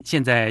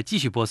现在继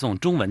续播送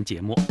中文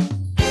节目。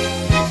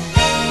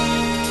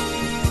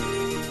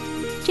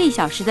这一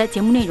小时的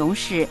节目内容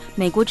是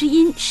美国之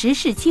音时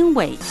事经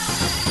纬。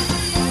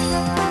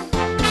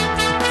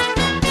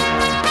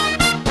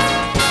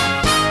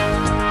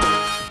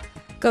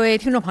各位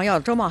听众朋友，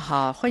周末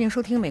好，欢迎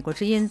收听美国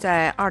之音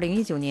在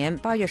2019年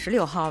8月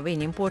16号为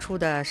您播出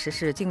的时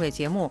事经纬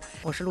节目，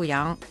我是陆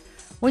阳，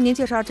为您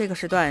介绍这个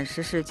时段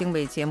时事经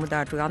纬节目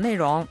的主要内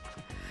容。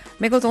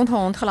美国总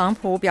统特朗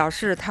普表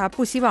示，他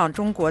不希望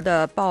中国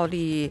的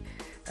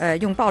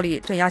用暴力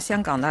镇压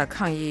香港的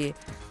抗议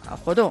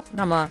活动。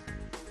那么，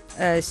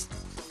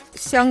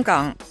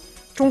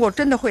中国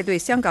真的会对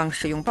香港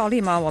使用暴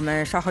力吗？我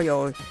们稍后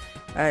有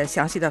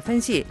详细的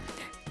分析。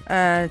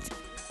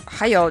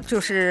还有就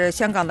是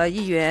香港的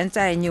议员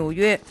在纽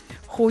约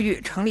呼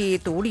吁成立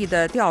独立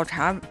的调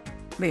查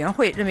委员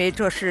会，认为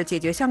这是解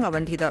决香港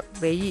问题的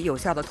唯一有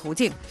效的途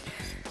径。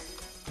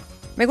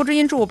美国之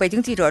音驻北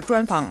京记者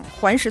专访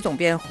环时总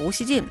编胡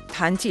锡进，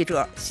谈记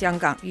者香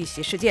港遇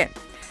袭事件。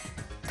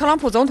特朗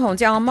普总统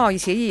将贸易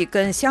协议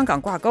跟香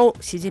港挂钩，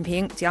习近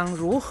平将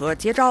如何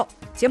接招？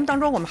节目当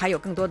中我们还有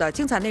更多的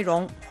精彩内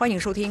容，欢迎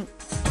收听。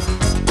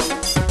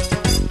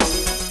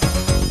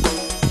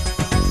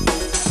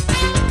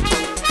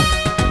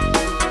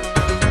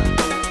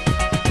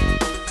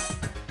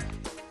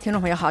听众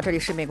朋友好，这里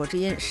是美国之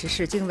音时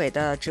事经纬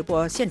的直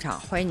播现场，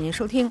欢迎您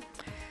收听。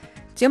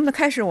节目的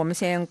开始，我们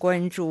先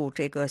关注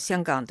这个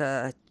香港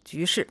的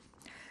局势。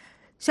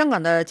香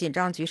港的紧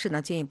张局势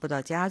呢进一步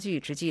的加剧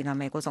之际呢，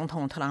美国总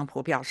统特朗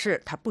普表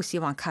示，他不希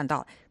望看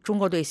到中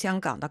国对香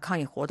港的抗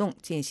议活动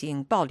进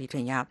行暴力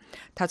镇压。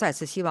他再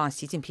次希望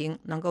习近平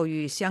能够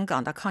与香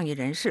港的抗议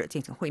人士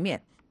进行会面。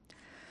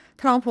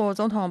特朗普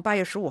总统8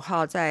月15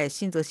号在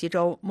新泽西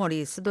州莫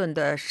里斯顿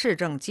的市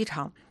政机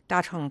场搭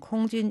乘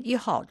空军1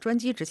号专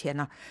机之前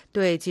呢，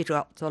对记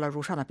者做了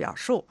如上的表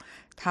述。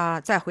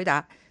他在回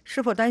答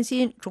是否担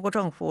心中国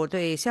政府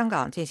对香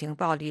港进行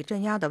暴力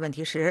镇压的问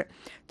题时，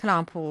特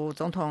朗普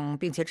总统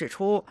并且指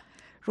出，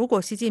如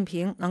果习近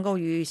平能够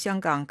与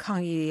香港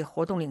抗议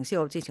活动领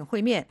袖进行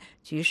会面，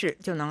局势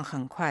就能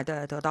很快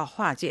的得到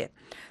化解。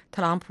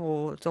特朗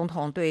普总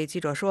统对记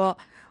者说，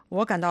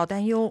我感到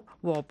担忧，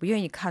我不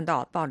愿意看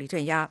到暴力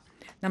镇压。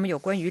那么有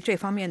关于这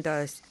方面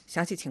的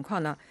详细情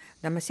况呢？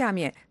那么下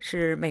面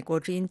是美国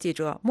之音记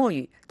者莫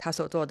宇他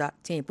所做的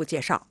进一步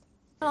介绍。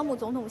特朗普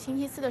总统星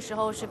期四的时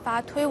候是发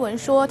推文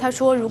说，他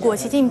说如果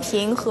习近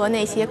平和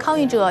那些抗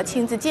议者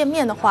亲自见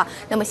面的话，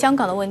那么香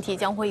港的问题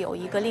将会有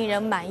一个令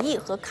人满意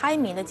和开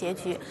明的结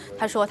局。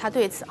他说他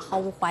对此毫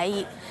无怀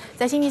疑。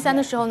在星期三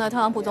的时候呢，特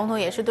朗普总统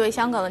也是对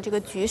香港的这个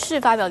局势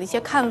发表了一些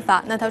看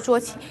法。那他说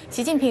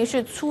习近平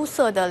是出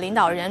色的领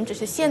导人，只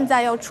是现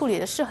在要处理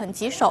的事很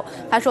棘手。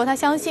他说他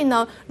相信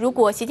呢，如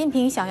果习近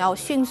平想要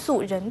迅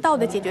速人道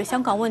的解决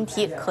香港问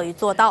题，可以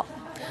做到。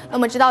那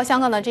么直到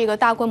香港的这个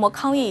大规模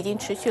抗议已经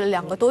持续了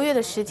2个多月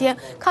的时间，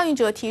抗议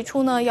者提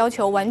出呢要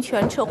求完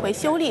全撤回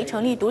修例、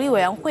成立独立委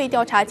员会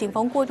调查警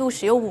方过度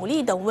使用武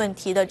力等问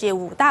题的这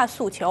5大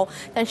诉求，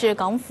但是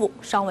港府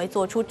尚未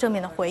做出正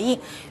面的回应。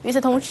与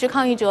此同时，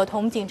抗议者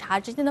同警察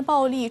之间的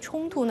暴力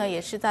冲突呢也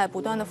是在不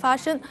断的发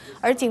生，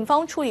而警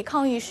方处理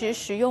抗议时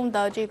使用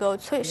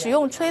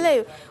催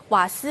泪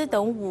瓦斯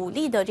等武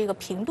力的这个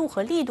频度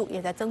和力度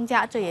也在增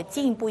加，这也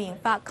进一步引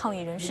发抗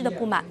议人士的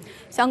不满。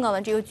香港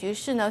的这个局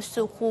势呢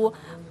似乎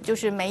就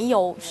是没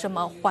有什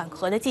么缓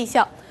和的迹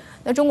象。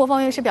那中国方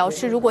面是表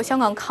示，如果香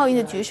港抗议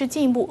的局势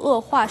进一步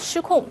恶化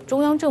失控，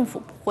中央政府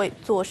不会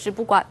坐视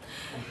不管。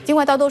尽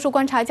管大多数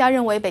观察家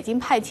认为北京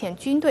派遣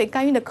军队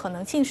干预的可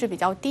能性是比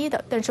较低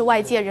的，但是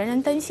外界仍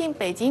然担心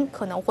北京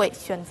可能会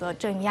选择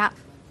镇压。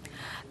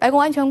白宫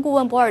安全顾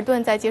问博尔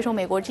顿在接受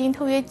美国之音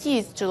特约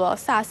记者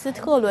萨斯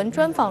特伦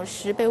专访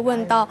时被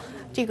问到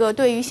这个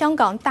对于香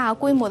港大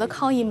规模的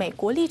抗议美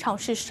国立场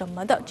是什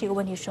么的这个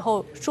问题时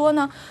候说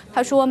呢，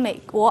他说美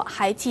国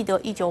还记得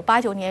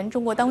1989年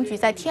中国当局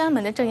在天安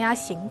门的镇压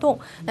行动，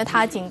那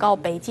他警告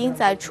北京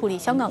在处理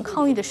香港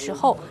抗议的时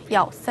候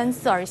要三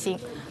思而行。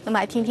那么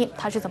来听听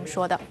他是怎么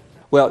说的。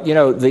 Well,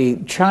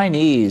 the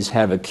Chinese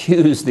have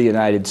accused the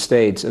United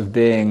States of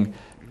being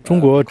中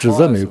国指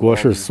责美国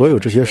是所有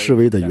这些示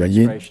威的原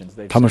因，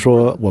他们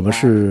说我们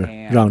是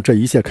让这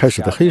一切开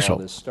始的黑手，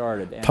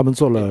他们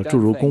做了诸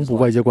如公布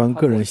外交官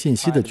个人信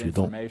息的举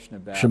动，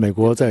是美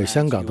国在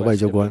香港的外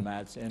交官，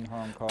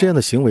这样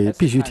的行为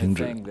必须停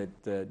止。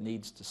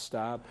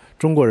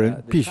中国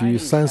人必须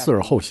三思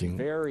而后行，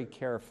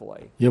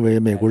因为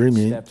美国人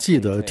民记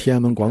得天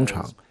安门广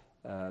场，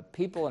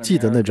记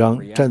得那张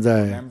站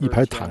在一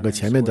排坦克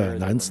前面的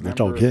男子的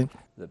照片，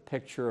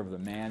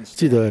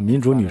记得民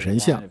主女神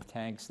像，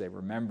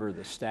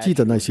记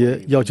得那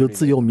些要求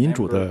自由民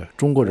主的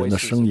中国人的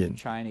声音，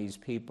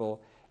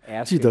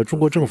记得中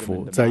国政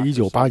府在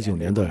1989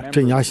年的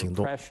镇压行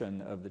动。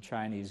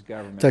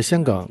在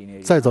香港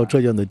再造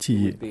这样的记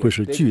忆会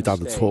是巨大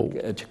的错误。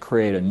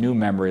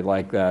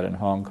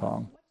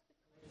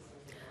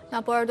那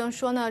博尔顿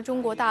说呢，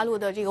中国大陆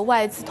的这个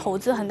外资投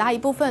资很大一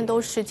部分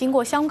都是经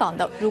过香港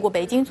的，如果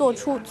北京做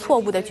出错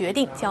误的决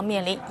定，将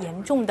面临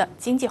严重的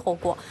经济后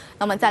果。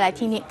那么再来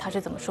听听他是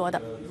怎么说的。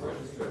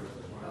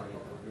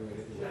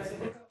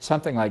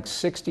Something like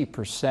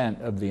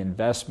 60% of the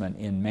investment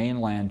in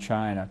mainland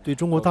China 对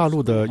中国大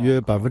陆的约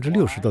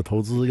60%的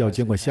投资要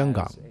经过香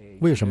港，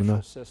为什么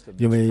呢？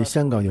因为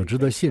香港有值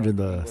得信任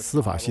的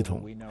司法系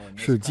统，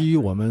是基于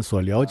我们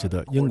所了解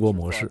的英国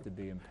模式。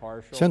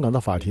香港的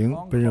法庭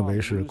被认为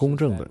是公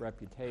正的。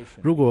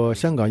如果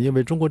香港因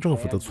为中国政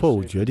府的错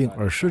误决定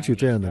而失去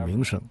这样的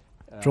名声，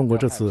中国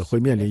这次会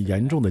面临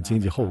严重的经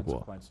济后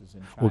果。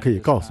我可以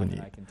告诉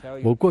你，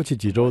我过去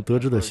几周得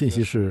知的信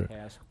息是，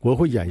国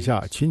会眼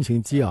下群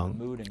情激昂，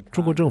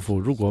中国政府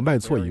如果迈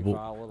错一步，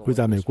会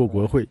在美国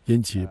国会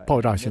引起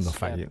爆炸性的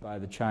反应。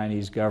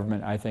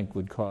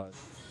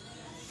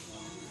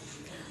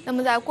那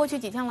么在过去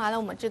几天来呢，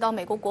我们知道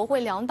美国国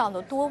会两党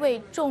的多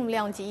位重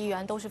量级议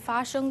员都是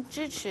发声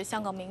支持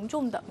香港民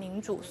众的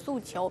民主诉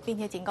求，并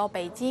且警告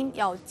北京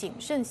要谨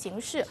慎行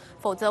事，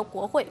否则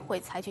国会会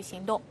采取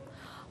行动。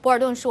博尔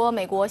顿说，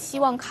美国希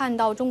望看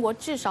到中国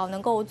至少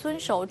能够遵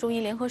守中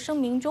英联合声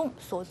明中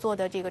所做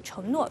的这个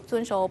承诺，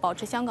遵守保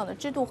持香港的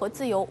制度和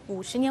自由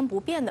50年不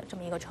变的这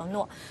么一个承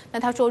诺。那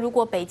他说，如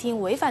果北京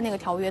违反那个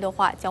条约的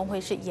话，将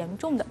会是严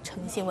重的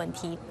诚信问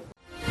题。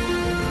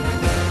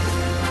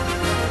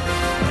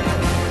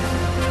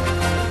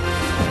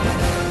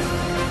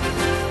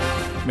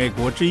美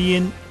国之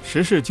音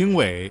时事经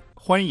纬，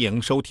欢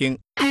迎收听。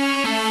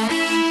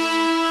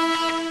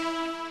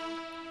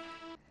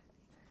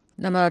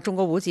那么，中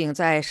国武警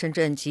在深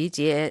圳集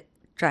结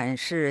展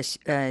示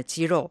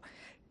肌肉，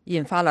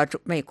引发了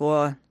美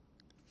国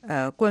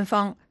官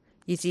方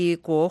以及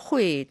国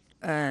会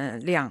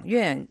两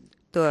院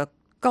的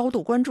高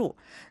度关注。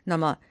那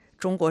么，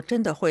中国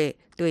真的会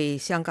对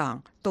香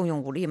港动用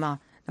武力吗？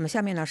那么，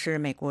下面呢是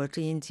美国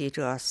之音记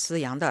者思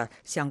阳的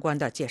相关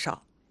的介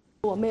绍。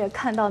我们也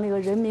看到那个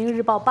人民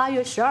日报8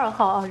月12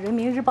号啊，人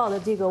民日报的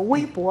这个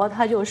微博，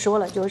他就说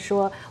了，就是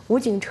说武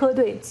警车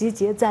队集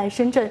结在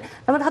深圳。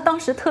那么他当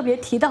时特别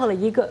提到了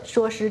一个，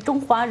说是中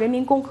华人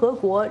民共和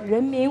国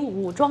人民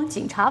武装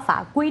警察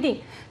法规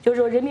定，就是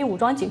说人民武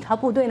装警察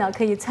部队呢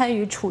可以参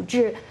与处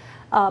置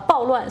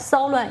暴乱、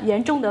骚乱、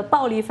严重的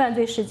暴力犯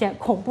罪事件、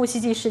恐怖袭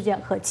击事件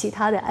和其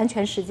他的安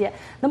全事件。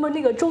那么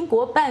那个中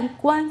国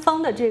官方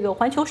的这个《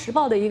环球时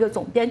报》的一个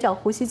总编叫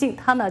胡锡进，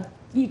他呢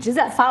一直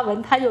在发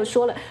文，他就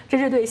说了，这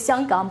是对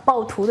香港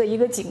暴徒的一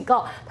个警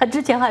告。他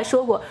之前还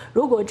说过，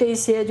如果这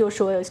些就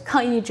说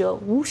抗议者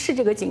无视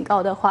这个警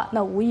告的话，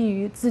那无异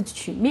于自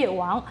取灭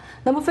亡。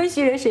那么分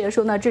析人士也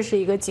说呢，这是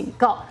一个警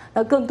告，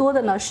那更多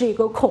的呢是一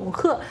个恐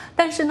吓。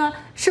但是呢，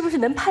是不是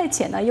能派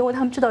遣呢？因为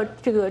他们知道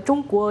这个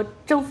中国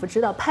政府知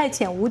道派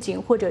遣武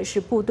警或者是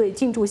部队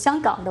进驻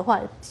香港的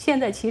话，现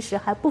在其实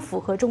还不符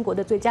合中国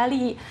的最佳利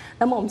益。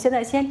那么我们现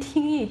在先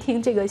听一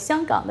听这个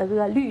香港的这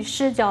个律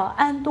师叫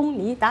安东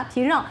尼·达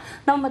皮让，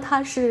那么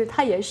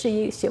他也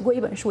是写过一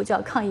本书叫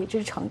《抗议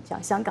之城》，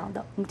讲香港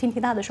的。我们听听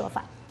他的说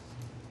法。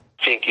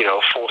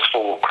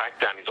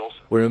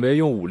我认为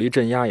用武力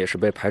镇压也是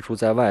被排除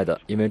在外的，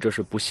因为这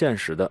是不现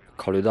实的。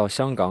考虑到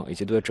香港以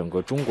及对整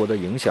个中国的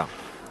影响，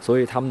所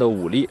以他们的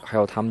武力还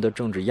有他们的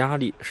政治压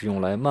力是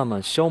用来慢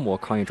慢消磨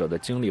抗议者的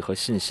精力和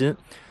信心。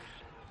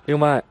另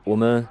外，我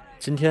们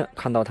今天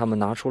看到他们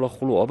拿出了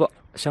胡萝卜，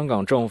香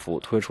港政府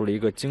推出了一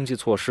个经济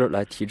措施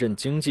来提振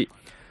经济，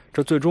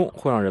这最终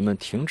会让人们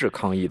停止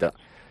抗议的，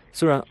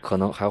虽然可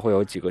能还会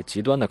有几个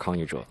极端的抗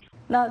议者。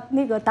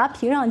那个达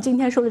皮让今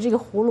天说的这个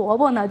胡萝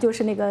卜呢，就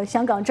是那个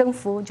香港政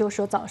府就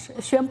说早时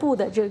宣布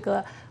的这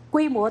个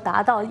规模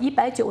达到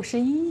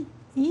191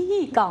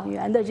亿港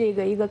元的这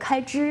个一个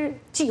开支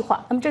计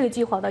划。那么这个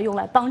计划呢，用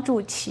来帮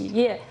助企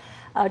业。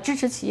支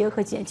持企业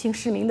和减轻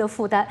市民的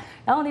负担。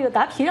然后那个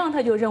达皮让他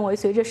就认为，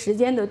随着时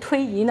间的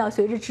推移呢，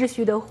随着秩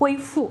序的恢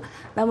复，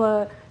那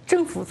么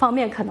政府方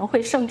面可能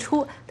会胜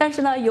出，但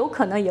是呢，有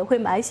可能也会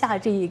埋下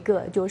这一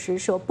个就是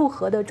说不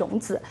和的种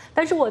子。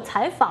但是我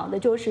采访的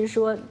就是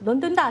说伦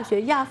敦大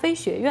学亚非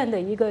学院的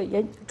一个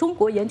中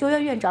国研究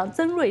院院长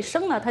曾瑞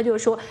生呢，他就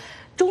说。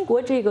中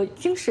国这个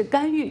军事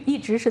干预一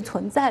直是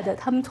存在的，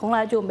他们从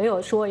来就没有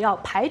说要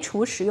排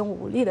除使用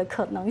武力的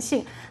可能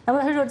性。那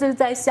么他说，这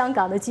在香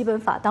港的基本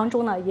法当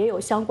中呢，也有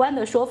相关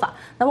的说法。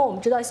那么我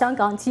们知道，香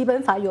港基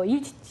本法有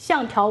一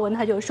项条文，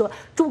他就说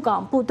驻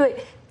港部队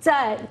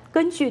在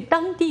根据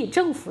当地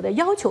政府的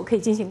要求可以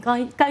进行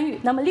干预。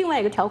那么另外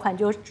一个条款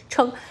就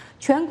称。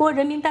全国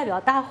人民代表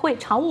大会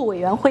常务委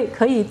员会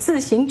可以自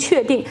行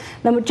确定，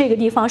那么这个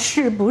地方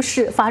是不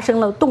是发生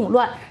了动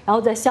乱，然后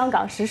在香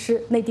港实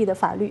施内地的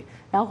法律，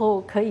然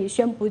后可以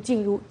宣布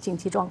进入紧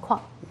急状况。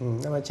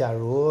那么假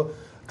如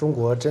中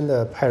国真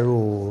的派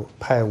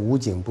武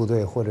警部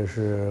队或者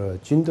是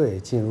军队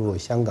进入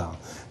香港，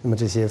那么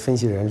这些分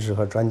析人士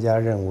和专家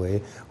认为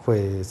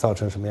会造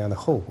成什么样的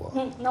后果？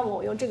那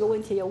我用这个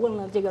问题也问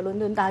了这个伦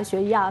敦大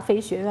学亚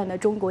非学院的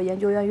中国研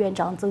究院院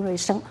长曾瑞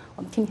生，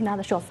我们听听他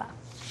的说法。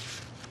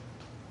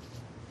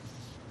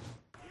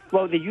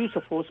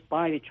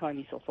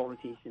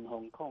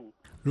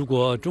如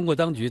果中国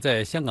当局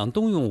在香港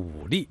动用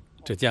武力，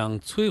这将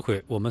摧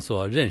毁我们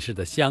所认识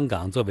的香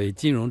港作为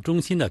金融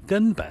中心的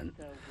根本。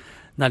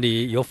那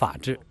里有法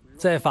治，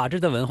在法治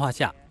的文化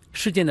下，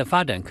事件的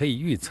发展可以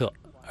预测，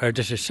而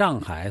这是上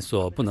海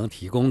所不能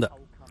提供的。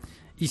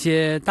一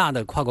些大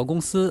的跨国公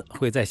司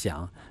会在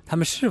想，他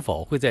们是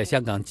否会在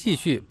香港继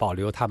续保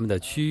留他们的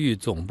区域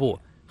总部，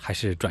还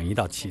是转移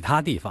到其他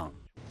地方。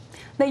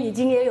那已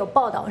经也有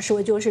报道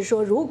说，就是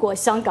说，如果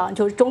香港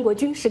就是中国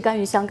军事干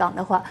预香港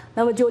的话，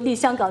那么就离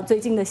香港最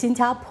近的新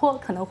加坡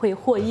可能会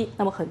获益。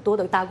那么很多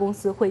的大公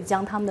司会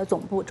将他们的总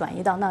部转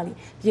移到那里，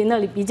因为那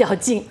里比较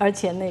近，而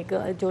且那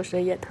个就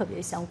是也特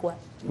别相关。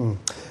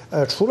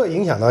除了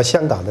影响到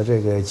香港的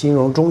这个金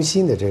融中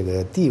心的这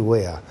个地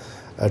位啊，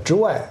之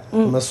外，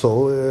那么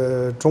所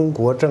谓中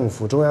国政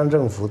府、中央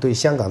政府对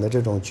香港的这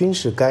种军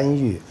事干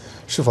预，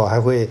是否还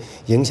会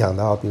影响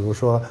到，比如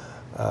说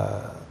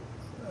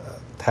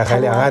台海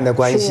两岸的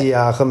关系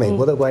啊，和美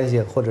国的关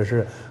系，或者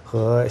是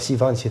和西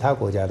方其他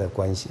国家的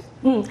关系？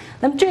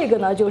那么这个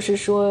呢，就是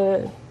说，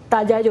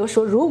大家就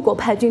说，如果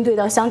派军队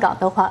到香港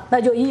的话，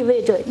那就意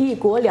味着一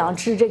国两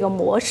制这个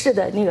模式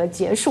的那个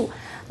结束，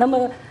那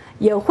么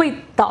也会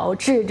导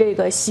致这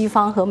个西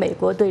方和美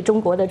国对中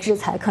国的制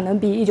裁可能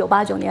比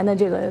1989年的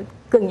这个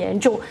更严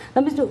重。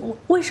那么就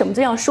为什么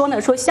这样说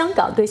呢？说香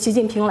港对习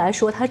近平来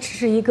说，它只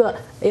是一个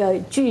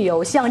具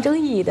有象征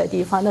意义的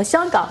地方。那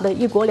香港的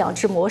一国两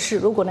制模式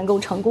如果能够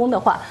成功的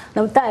话，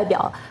那么代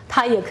表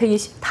他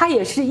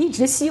也是一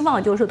直希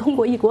望就是通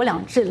过一国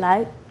两制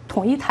来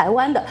统一台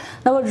湾的。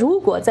那么如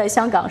果在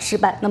香港失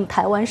败，那么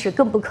台湾是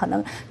更不可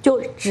能，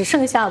就只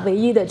剩下唯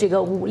一的这个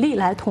武力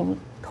来统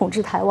治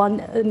台湾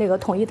那个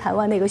统一台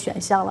湾那个选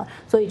项了，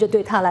所以这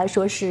对他来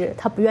说是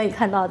他不愿意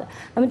看到的。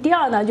那么第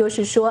二呢，就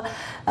是说，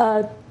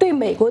对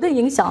美国的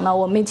影响呢，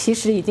我们其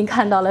实已经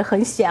看到了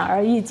很显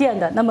而易见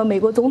的。那么美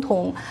国总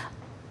统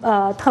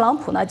特朗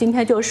普呢，今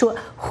天就说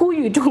呼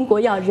吁中国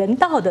要人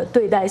道的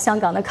对待香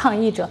港的抗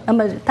议者。那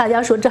么大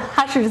家说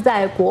他是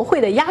在国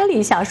会的压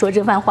力下说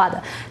这番话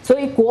的，所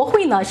以国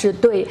会呢是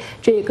对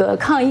这个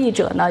抗议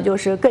者呢就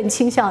是更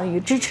倾向于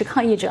支持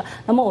抗议者。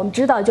那么我们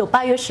知道，就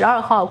8月12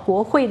号，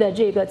国会的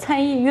这个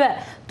参议院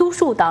多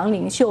数党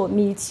领袖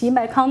米奇·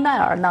麦康奈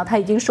尔呢，他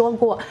已经说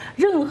过，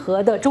任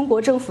何的中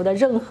国政府的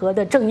任何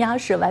的镇压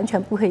是完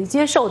全不可以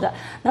接受的。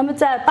那么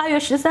在8月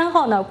13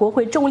号呢，国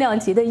会重量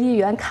级的议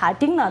员卡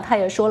丁呢，他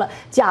也说了，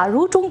假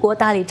如中国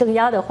大力镇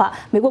压的话，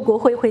美国国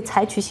会会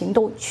采取行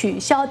动，取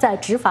消在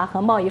执法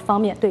和贸易方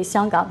面对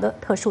香港的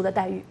特殊的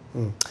待遇。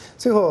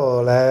最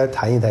后来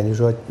谈一谈，就是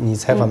说你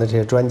采访的这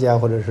些专家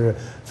或者是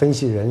分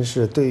析人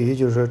士，对于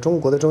就是说中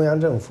国的中央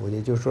政府，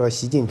也就是说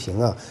习近平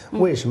啊，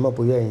为什么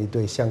不愿意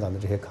对香港的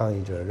这些抗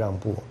议者让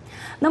步？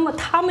那么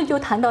他们就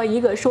谈到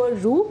一个说，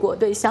如果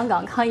对香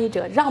港抗议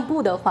者让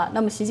步的话，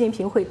那么习近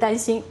平会担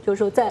心，就是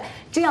说在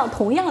这样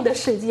同样的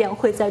事件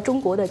会在中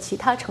国的其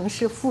他城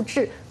市复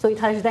制，所以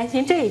他是担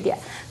心这一点。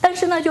但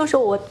是呢，就是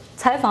我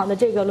采访的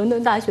这个伦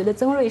敦大学的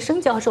曾瑞生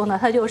教授呢，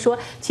他就说，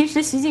其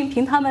实习近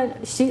平他们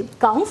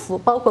港府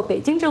包括北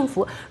京政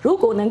府，如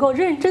果能够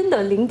认真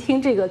的聆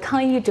听这个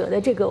抗议者的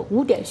这个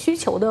5点需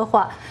求的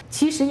话，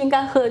其实应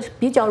该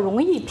比较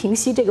容易平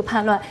息这个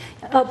叛乱，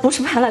不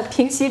是叛乱，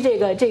平息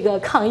这个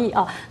抗议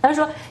啊。他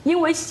说，因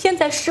为现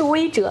在示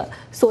威者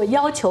所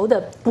要求的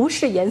不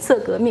是颜色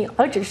革命，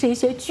而只是一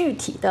些具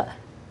体的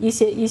一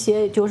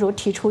些就是说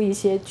提出一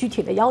些具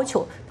体的要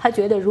求。他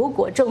觉得，如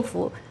果政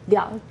府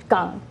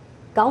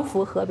港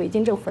府和北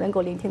京政府能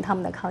够聆听他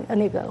们的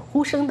那个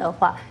呼声的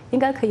话，应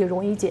该可以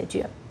容易解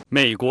决。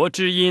美国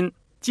之音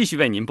继续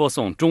为您播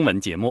送中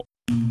文节目。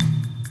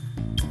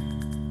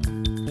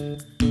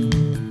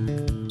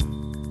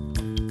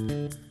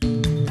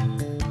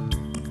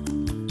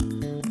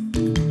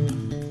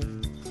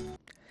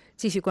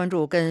继续关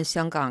注跟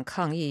香港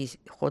抗议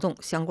活动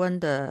相关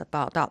的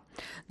报道。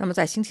那么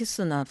在星期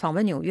四呢，访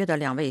问纽约的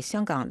2位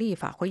香港立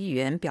法会议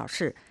员表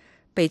示，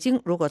北京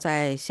如果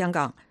在香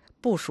港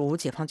部署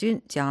解放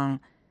军，将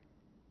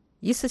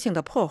一次性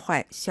的破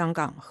坏香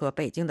港和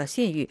北京的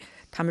信誉。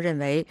他们认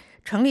为，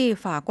成立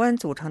法官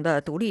组成的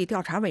独立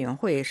调查委员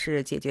会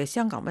是解决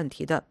香港问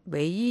题的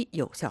唯一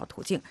有效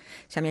途径。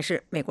下面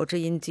是美国之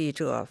音记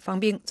者方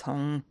冰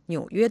从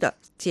纽约的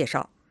介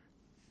绍。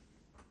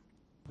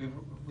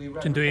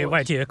针对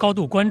外界高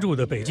度关注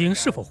的北京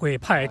是否会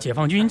派解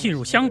放军进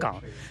入香港，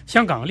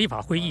香港立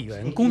法会议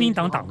员公民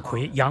党党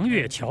魁杨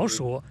岳桥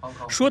说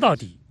到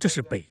底，这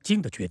是北京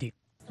的决定。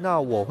那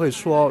我会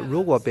说，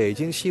如果北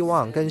京希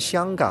望跟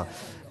香港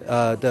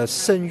的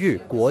声誉、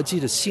国际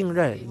的信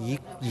任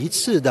一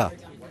次的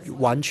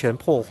完全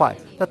破坏，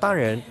那当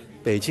然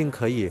北京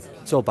可以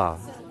就把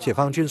解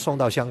放军送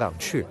到香港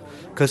去。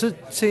可是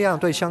这样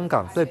对香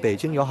港、对北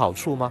京有好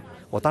处吗？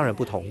我当然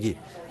不同意。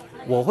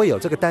我会有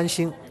这个担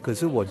心，可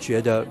是我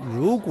觉得，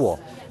如果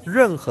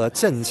任何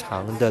正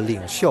常的领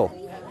袖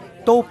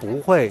都不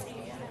会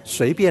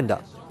随便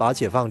的把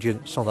解放军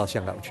送到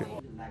香港去。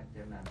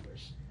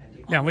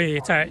两位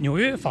在纽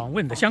约访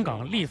问的香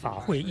港立法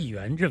会议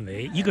员认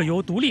为，一个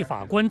由独立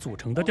法官组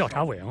成的调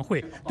查委员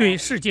会对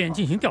事件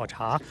进行调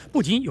查，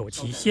不仅有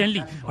其先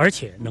例，而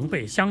且能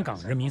被香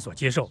港人民所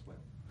接受。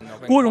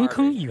郭荣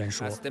铿议员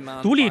说，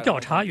独立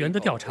调查员的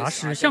调查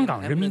是香港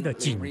人民的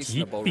紧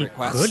急并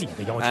合理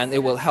的要求。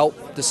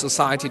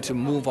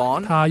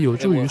它有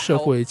助于社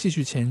会继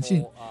续前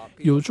进，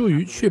有助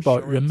于确保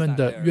人们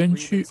的冤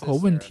屈和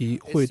问题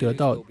会得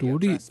到独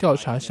立调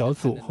查小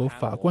组和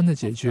法官的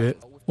解决。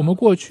我们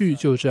过去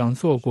就这样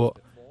做过，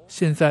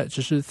现在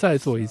只是再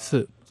做一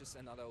次。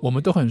我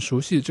们都很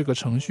熟悉这个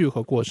程序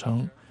和过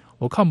程，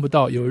我看不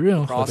到有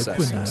任何的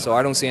困难。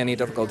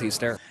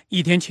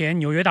一天前，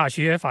纽约大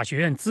学法学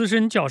院资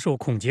深教授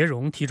孔杰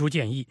荣提出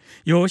建议，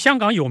由香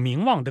港有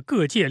名望的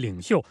各界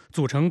领袖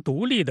组成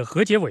独立的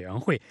和解委员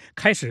会，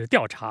开始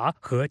调查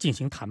和进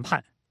行谈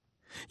判。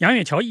杨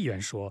岳桥议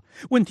员说，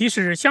问题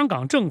是香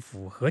港政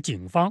府和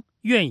警方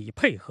愿意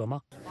配合吗？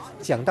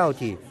讲到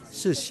底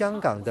是香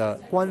港的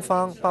官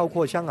方，包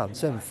括香港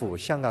政府、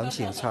香港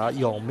警察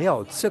有没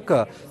有这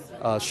个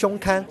胸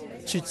襟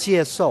去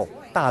接受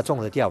大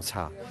众的调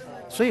查。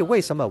所以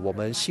为什么我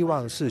们希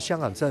望是香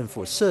港政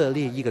府设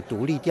立一个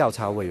独立调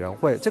查委员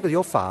会，这个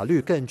有法律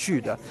根据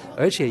的，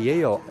而且也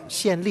有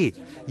先例，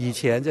以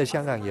前在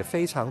香港也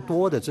非常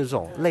多的这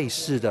种类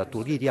似的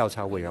独立调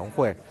查委员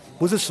会，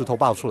不是石头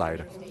爆出来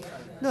的。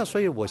那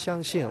所以我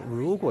相信，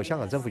如果香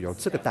港政府有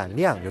这个胆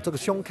量，有这个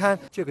胸襟，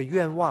这个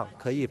愿望，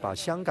可以把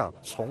香港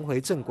重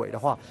回正轨的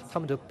话，他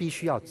们就必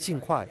须要尽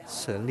快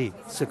成立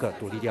这个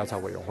独立调查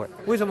委员会。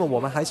为什么我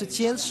们还是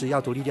坚持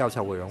要独立调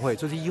查委员会？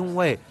就是因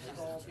为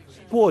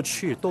过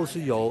去都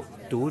是由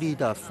独立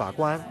的法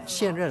官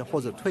现任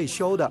或者退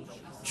休的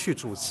去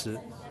主持，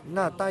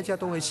那大家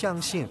都会相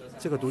信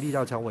这个独立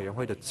调查委员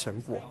会的成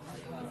果，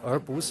而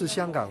不是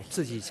香港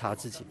自己查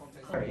自己。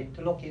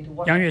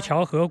杨岳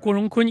桥和郭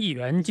荣铿议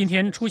员今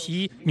天出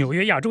席纽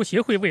约亚洲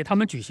协会为他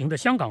们举行的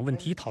香港问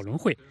题讨论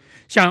会，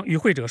向与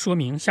会者说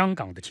明香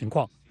港的情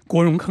况。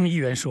郭荣铿议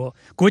员说，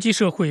国际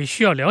社会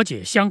需要了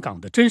解香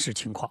港的真实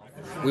情况。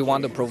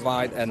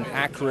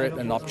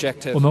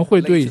我们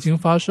会对已经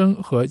发生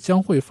和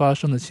将会发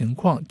生的情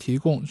况提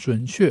供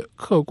准确、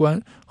客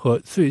观和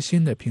最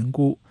新的评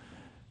估，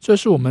这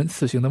是我们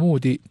此行的目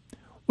的，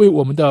为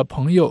我们的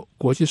朋友、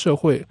国际社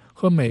会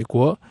和美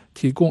国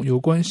提供有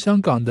关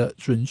香港的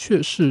准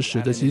确事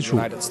实的基础。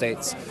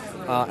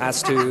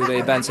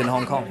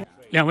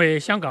两位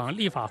香港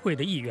立法会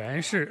的议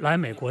员是来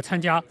美国参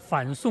加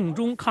反送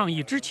中抗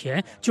议之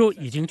前就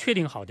已经确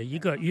定好的一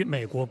个与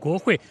美国国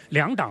会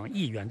两党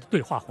议员的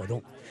对话活动。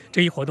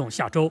这一活动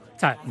下周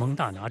在蒙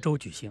大拿州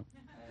举行。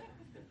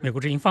美国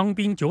之音方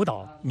斌九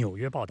岛纽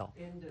约报道。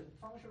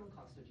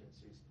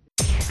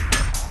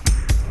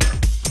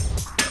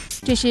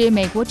这是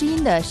美国之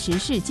音的时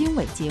事经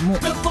纬节目。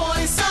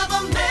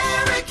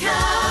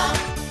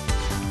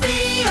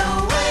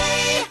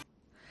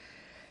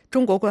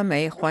中国官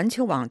媒环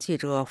球网记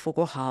者傅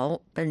国豪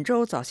本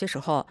周早些时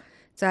候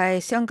在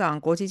香港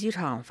国际机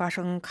场发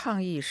生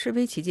抗议示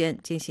威期间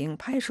进行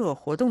拍摄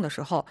活动的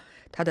时候，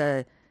他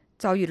的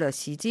遭遇了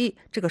袭击。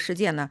这个事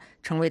件呢，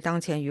成为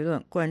当前舆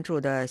论关注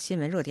的新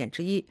闻热点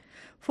之一。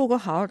傅国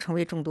豪成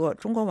为众多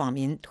中国网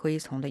民推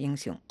崇的英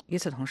雄。与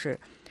此同时，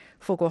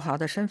傅国豪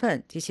的身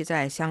份及其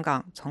在香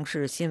港从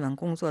事新闻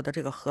工作的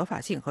这个合法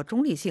性和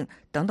中立性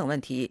等等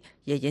问题，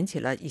也引起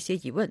了一些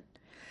疑问。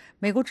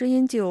美国之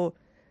音就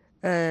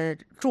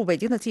驻北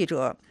京的记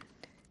者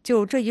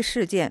就这一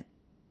事件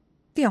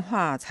电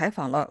话采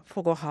访了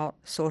傅国豪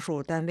所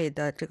属单位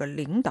的这个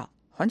领导，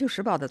环球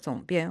时报的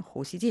总编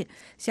胡锡进。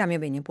下面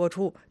为您播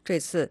出这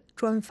次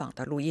专访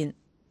的录音。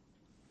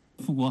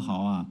傅国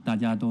豪啊，大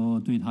家都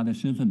对他的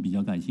身份比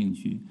较感兴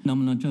趣，能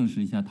不能证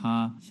实一下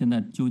他现在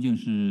究竟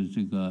是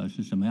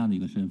是什么样的一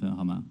个身份，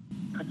好吗？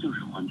他就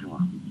是环球网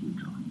的记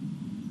者，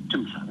这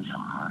么小的小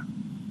孩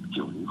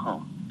，90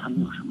后，他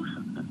没有什么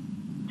身份，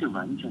这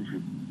完全是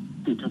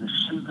对他的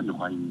身份的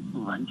怀疑，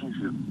完全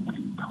是无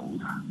厘头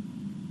的，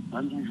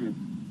完全是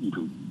一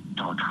种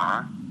找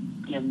茬、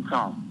编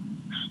造。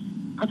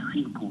他就是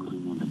一个普普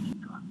通通的记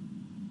者。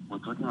我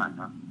昨天晚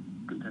上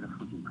跟他的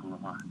父亲通了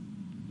话，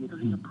也都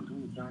是一个普通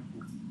的家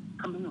庭，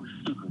他没有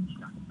任何其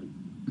他的背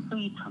景，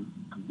非常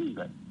肯定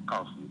的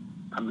告诉你，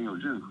他没有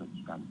任何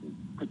其他的背景，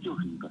他就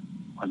是一个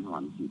环球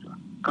网的记者。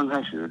刚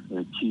开始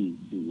去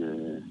这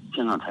个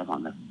香港采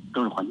访的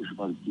都是环球时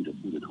报的记者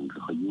部的同志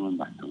和英文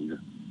版同志。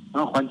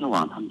然后环球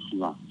网他们希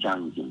望加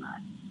入进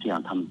来，这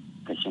样他们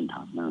在现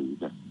场能有一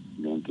个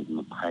人给他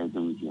们拍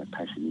东西、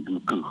拍视频，他们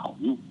更好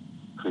用。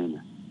所以呢，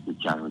就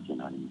加入进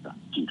来了一个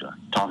记者，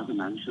找了个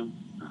男生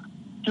啊，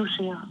就是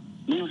这样，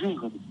没有任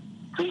何的。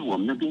所以我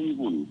们的编辑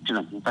部里这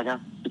两天大家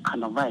就看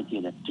到外界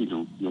的这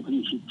种有这么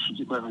一些奇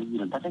奇怪怪的议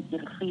论，大家觉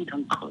得非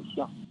常可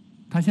笑。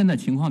他现在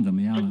情况怎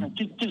么样了？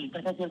这大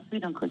家觉得非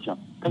常可笑。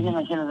他现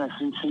在在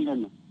深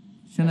圳呢。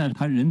现在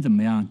他人怎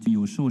么样？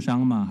有受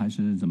伤吗？还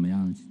是怎么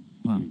样？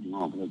情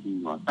况我不太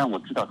清楚，但我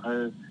知道他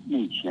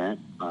目前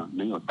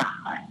没有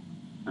大碍，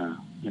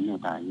也没有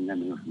大碍，应该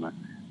没有什么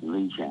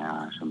危险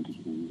啊什么这些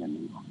东西应该没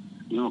有。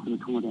因为我跟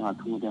他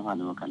通过电话的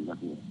时候感觉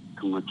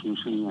通过听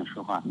声音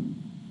说话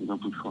也都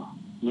不错，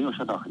没有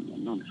受到很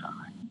严重的伤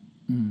害。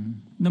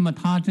那么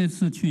他这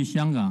次去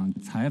香港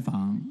采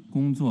访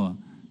工作，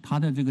他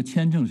的这个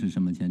签证是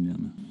什么签证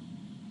呢？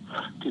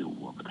这个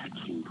我不太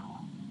清楚，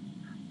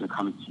就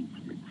他们记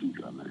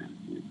者们、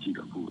记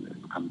者部的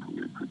他们同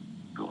志自己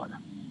做的。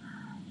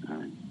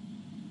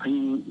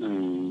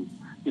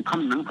他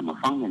们能怎么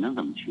方便，能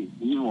怎么去？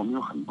因为我们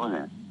有很多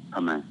人，他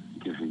们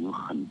就是有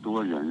很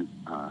多人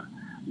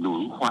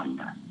轮换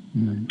的，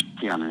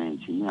这样的人有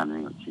去，那样的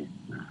人有去，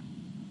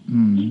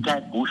应该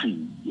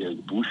也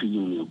不是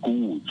用那个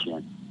公务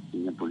签，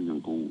应该不是用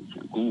公务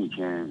签，公务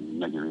签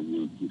那就是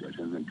用记者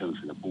身份正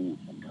式的公务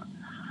签证，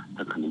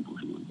他肯定不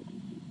是用这东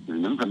西，就是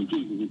能怎么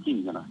进去就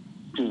进去了。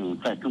这种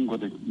在中国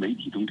的媒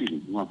体中，这种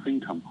情况非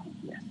常普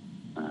遍，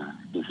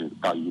就是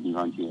到一个地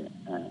方去，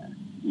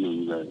用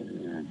一个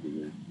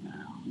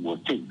我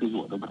这个东西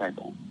我都不太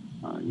懂，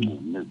因为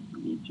我们的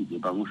记者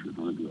办公室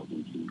中的比我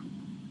更清楚，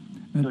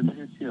就这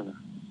就去了。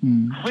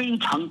非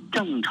常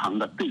正常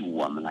的，对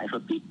我们来说，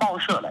对报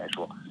社来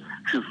说，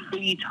是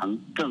非常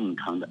正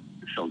常的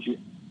手续。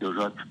就是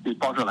说，对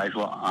报社来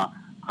说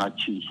他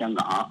去香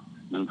港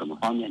能怎么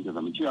方便就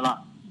怎么去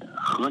了，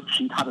和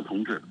其他的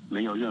同志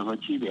没有任何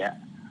区别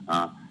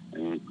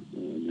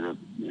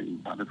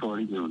把它作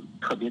为一种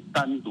特别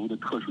单独的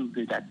特殊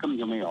对待根本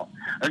就没有。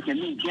而且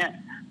那天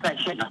在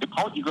现场有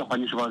好几个《环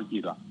球时报》的记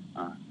者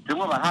只不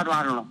过把他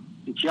抓住了。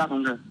其他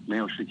同志没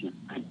有事情，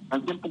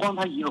不光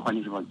他一个《环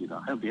球时报》记者，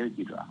还有别的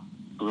记者，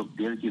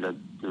别的记者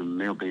就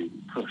没有被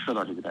受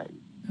到这个待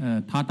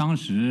遇。他当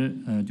时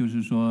就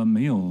是说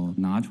没有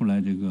拿出来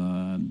这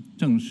个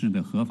正式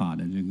的合法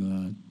的这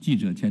个记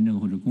者签证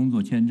或者工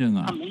作签证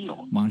他没有。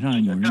网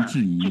上有人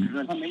质疑，记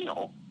者证他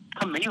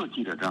没有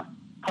记者证，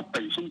他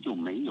本身就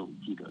没有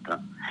记者证，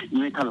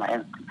因为他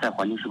在《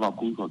环球时报》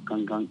工作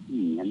刚刚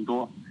1年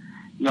多。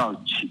要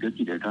取得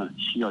记者证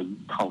需要一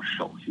套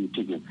手续，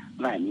这个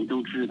外媒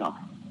都知道，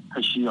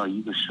他需要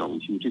一个手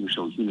续，这个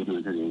手续呢就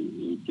是他得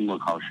经过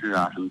考试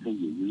什么，他有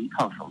一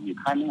套手续，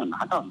他还没有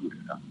拿到记者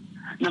证。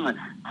那么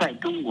在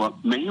中国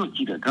没有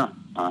记者证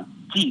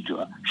记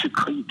者是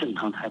可以正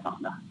常采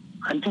访的，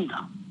很正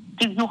常。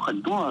这个有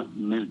很多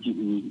没有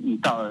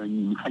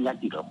你参加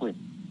记者会，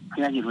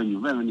你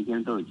问问那些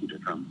人都有记者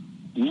证吗？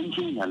年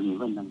轻一点的你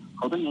问他们，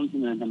好多年轻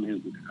人他没有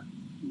记者证。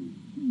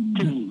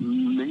这个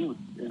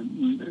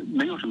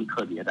没有什么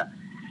特别的，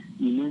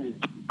你们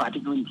把这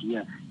个问题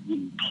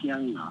引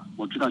偏了。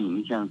我知道你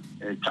们想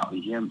找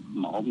一些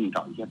毛病，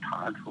找一些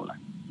茬出来，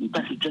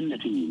但是真的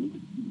是你们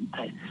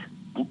在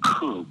不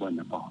客观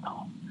的报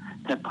道，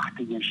在把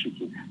这件事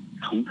情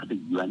从它的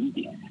原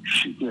点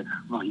使劲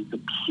往一个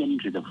偏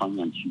执的方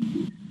向去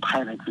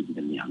拍来自己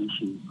的良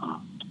心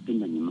真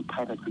的你们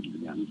拍了自己的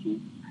良心。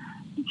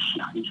你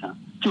想一想，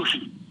就是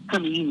这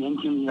么一年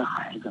轻的一个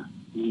孩子，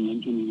一个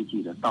年轻的一个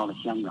记者到了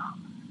香港，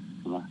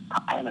是吧？他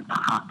挨了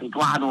打，被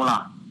抓住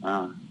了，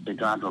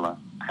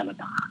挨了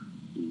打，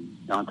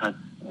然后他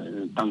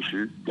当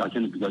时表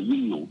现的比较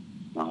英勇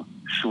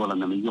说了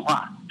那么一句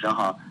话，正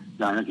好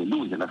让人给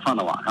录下来放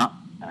到网上，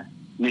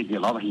那个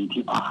老百姓一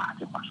听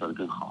这话说的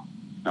真好，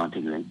然后这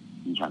个人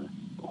一下子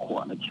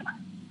火了起来，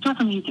就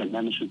这么一简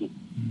单的事情，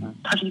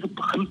他是一个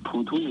很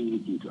普通的一个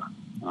记者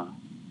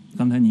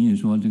刚才您也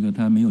说这个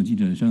他没有记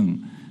者证，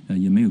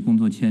也没有工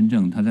作签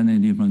证，他在那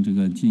地方这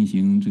个进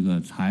行这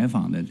个采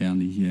访的这样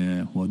的一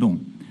些活动，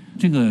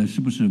这个是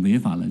不是违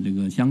反了这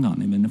个香港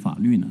那边的法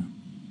律呢？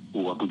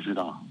我不知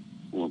道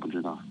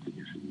这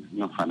件事情。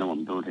那反正我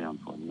们都是这样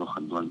做的，有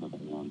很多人都这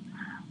样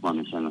往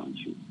那香港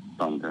去，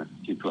到那边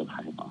去做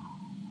采访。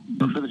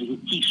我说的这些，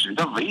即使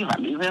他违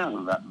反没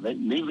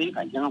违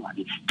反香港法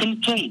律，跟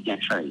这件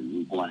事儿也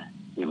没关，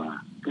对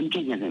吧？跟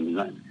这件事也没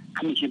关，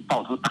跟那些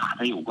暴徒打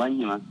他有关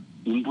系吗？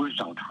你们不是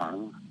找茬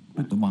吗？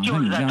网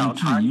上有这样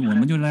质疑，我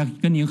们就来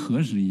跟您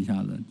核实一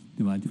下子，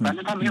对吧？反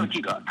正他没有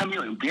记者，他没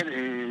有别的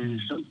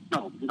手，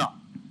那我不知道，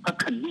他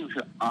肯定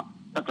是他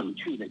怎么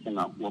去的香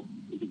港？我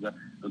这个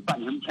办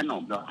什么签证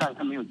我不知道，但是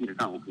他没有记者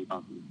证，我可以告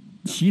诉你。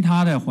其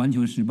他的《环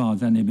球时报》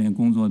在那边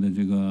工作的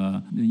这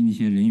个一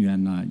些人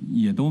员呢，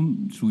也都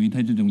属于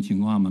他这种情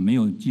况嘛，没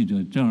有记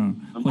者证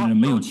或者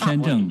没有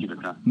签证，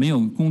没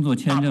有工作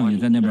签证，也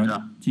在那边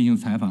进行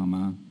采访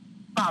吗？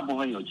大部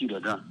分有记者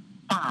证，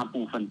大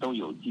部分都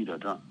有记者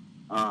证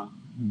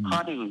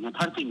他这个你看，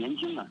他是最年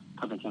轻的，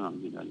他在香港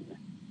记者里面。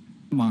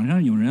网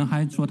上有人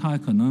还说他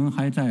可能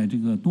还在这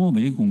个多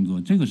维工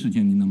作，这个事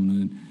情你能不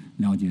能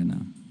了解呢？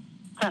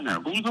在哪儿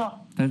工作？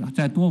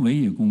在多维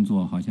也工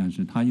作，好像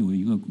是他有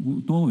一个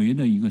多维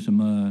的一个什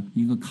么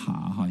一个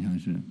卡，好像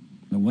是。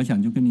我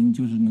想就跟您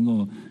就是能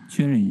够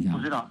确认一下。不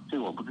知道这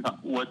个我不知道，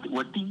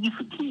我第一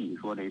次听你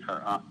说这事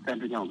儿在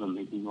之前我根本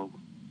没听说过，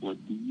我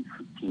第一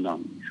次听到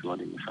你说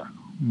这个事儿，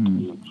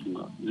没有听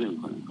过任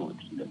何人跟我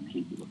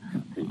提起过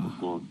这个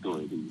多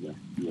维的一个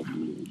什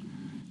么东西。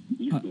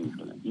第一次跟你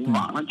说的，你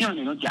网上就是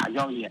那种假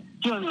消息，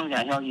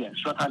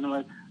说他那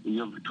么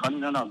传那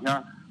张照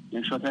片。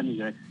人说他那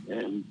个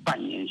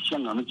扮演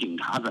香港的警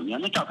察怎么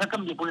样？那照片根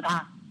本就不是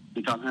他，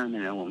那照片上那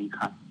人我们一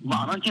看，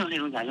网上就是那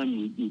种假消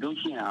息，你都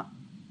信啊？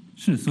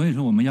是，所以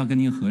说我们要跟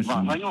您核实。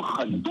网上有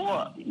很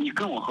多，你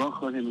跟我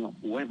核实没有？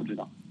我也不知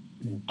道，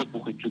都不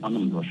会知道那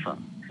么多事儿，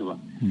是吧？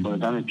或者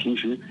咱们平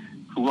时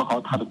朱国豪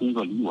他的工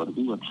作离我的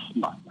工作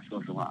挺远的，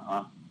说实话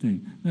啊。对，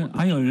那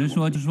还有人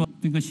说，就是说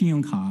这个信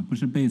用卡不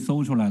是被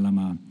搜出来了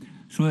吗？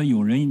说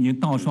有人已经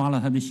盗刷了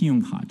他的信用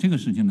卡，这个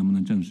事情能不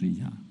能证实一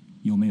下？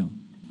有没有？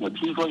我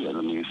听说有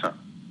这么一个事儿，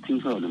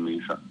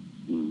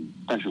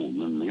但是我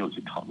们没有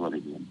去炒作这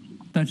个问题。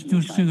但是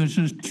就是这个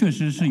是确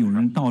实是有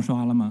人盗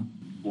刷了吗？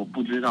我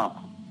不知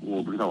道，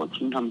我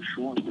听他们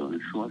说有人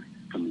说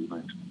这么一回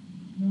事，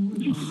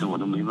具体的我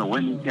都没问，我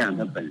也没见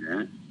着他本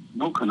人，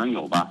有可能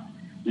有吧，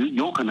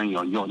有可能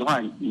有的话，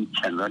你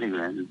谴责这个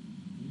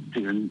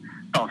人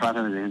盗刷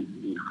他的人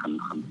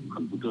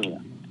很不对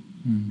啊，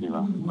对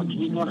吧？我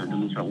听说了这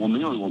么事儿，我没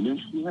有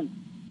细问。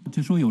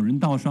就说有人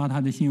盗刷他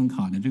的信用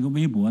卡的这个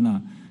微博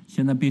呢，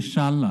现在被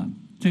删了，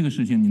这个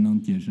事情您能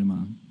解释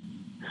吗？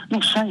那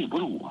删也不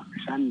是我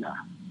删的，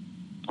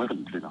我怎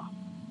么知道？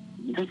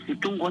你这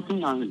中国经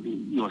常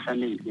有删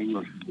这一天，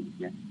有删这一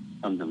天，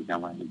他们怎么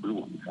讲话？也不是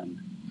我们删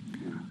的。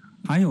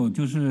还有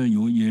就是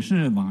也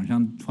是网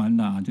上传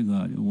的啊，这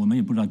个我们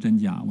也不知道真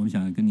假，我们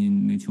想跟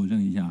您求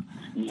证一下。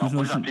就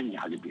说是真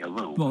假就别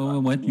问我。不，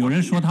我有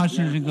人说他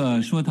是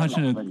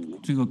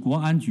这个国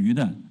安局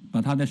的，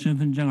把他的身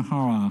份证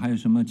号啊，还有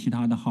什么其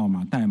他的号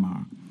码代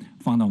码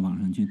放到网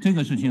上去，这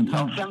个事情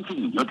他相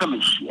信你就这么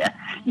写，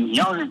你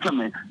要是这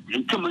么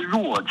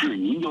弱智，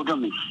您就这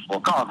么写，我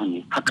告诉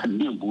你，他肯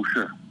定不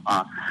是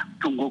啊。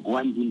中国国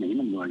安局没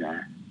那么多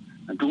人，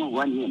中国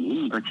国安局也没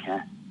那么多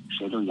钱，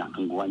谁都养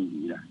成国安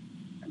局的，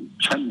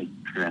全美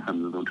国人恨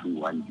不得都成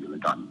国安局了，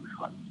照你们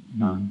说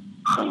的啊，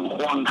很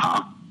荒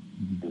唐，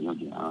这东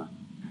西啊。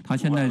他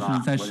现在是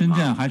在深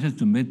圳，还是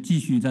准备继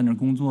续在那儿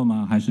工作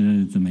吗？还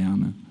是怎么样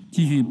呢？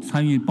继续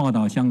参与报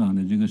道香港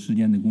的这个事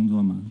件的工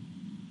作吗？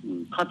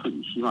他自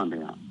己希望这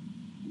样，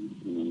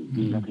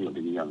应该他有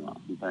这个愿望，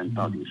但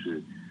到底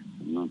是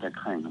能不能再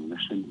看一看他的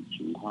身体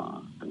情况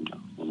啊等等，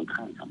我们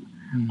看一看吧。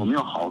我们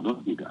有好多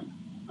记者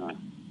呢，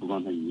不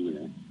光他一个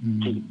人，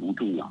这个不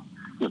重要。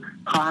就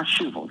他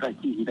是否再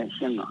继续在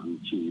香港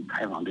去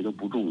采访，这都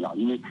不重要，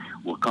因为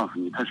我告诉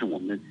你，他是我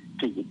们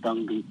这个当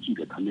中记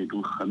者团队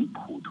中很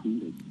普通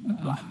的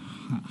一个。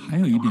还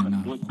有一点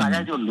呢，大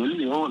家就轮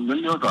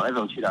流走来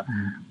走去的，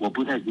我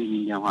不再接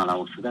您电话了，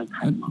我实在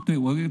太忙。对，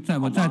我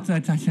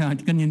再想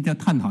跟您再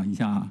探讨一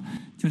下啊，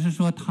就是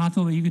说他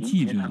作为一个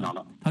记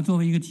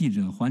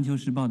者，环球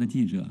时报的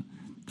记者，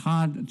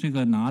他这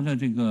个拿着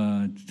这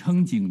个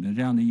撑警的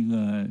这样的一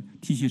个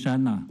T 恤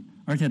衫呢。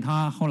而且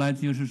他后来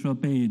就是说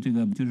被这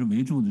个就是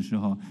围住的时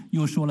候，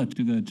又说了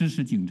这个支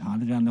持警察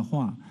的这样的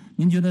话。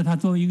您觉得他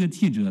作为一个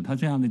记者，他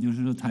这样的就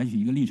是说采取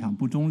一个立场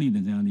不中立的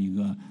这样的一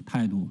个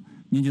态度，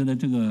您觉得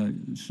这个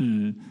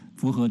是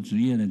符合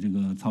职业的这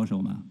个操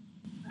守吗？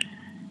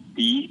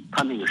第一，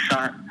他那个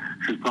衫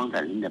是装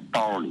在人家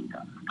包里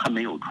的，他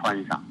没有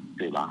穿上，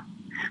对吧？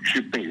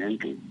是被人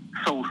给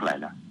搜出来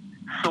的，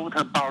搜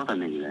他包的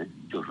那个人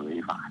就是违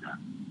法的，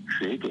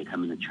谁给他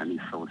们的权利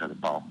搜他的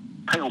包？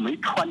他又没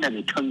穿着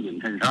那撑警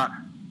衬衫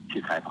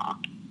去采访，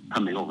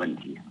他没有问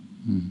题，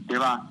对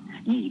吧？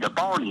你的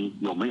包里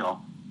有没有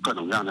各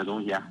种各样的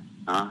东西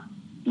啊？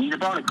你的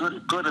包里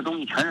搁的东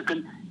西全是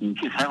跟你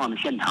去采访的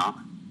现场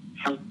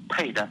相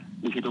配的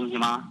那些东西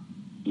吗？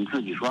你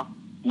自己说，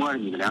摸着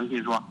你的良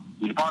心说，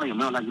你的包里有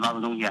没有乱七八糟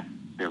的东西，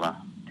对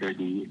吧？这是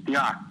第一。第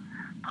二，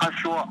他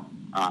说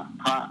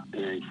他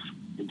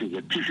这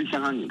个支持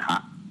香港警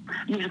察，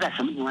那是在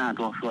什么情况下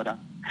说的？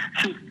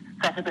是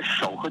在他的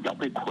手和脚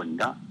被捆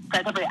着，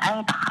在他被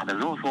挨打的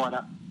时候说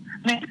的。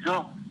那个时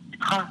候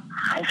他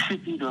还是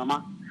记者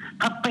吗？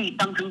他被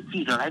当成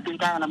记者来对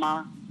待了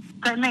吗？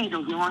在那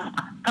种情况下，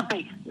他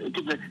被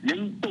这个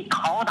人被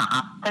拷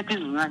打，在这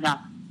种情况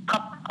下，他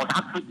表达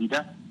自己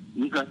的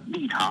一个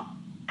立场，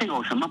这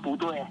有什么不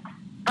对？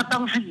他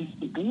当时已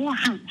经不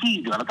是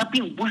记者了，他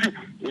并不是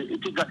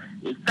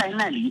在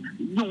那里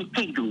用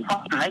这种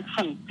方式来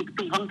向这个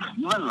对方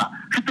提问了，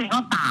是对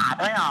方打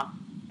他呀。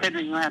在这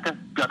情况下，他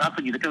表达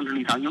自己的政治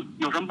立场有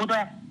什么不对？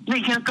那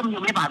些人根本就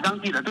没把他当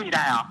记者对待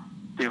啊，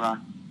对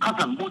吧？他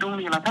怎么不中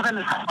立了？他在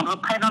那采访中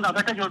拍张照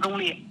片，这就是中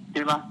立，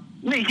对吧？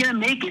那些人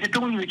没给他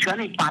中立的权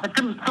利，把他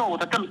这么揍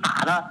他，这么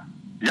打他，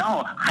然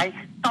后还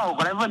倒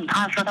过来问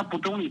他说他不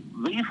中立，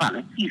违反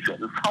了记者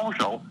的操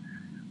守。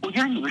我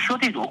觉得你们说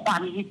这种话，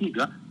那些记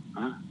者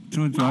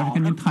主要是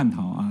跟您探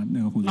讨啊，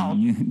那个胡总，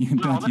您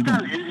不要激动，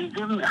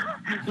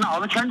脑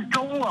子全是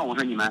粥啊！我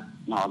说你们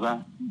脑子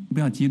不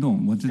要激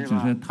动，我只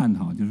是探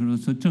讨，就是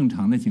说正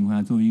常的情况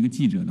下，作为一个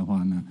记者的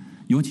话呢，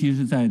尤其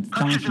是在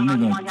当时那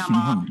个情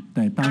况，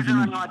对当时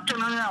那个正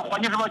常情况，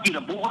环球时报记者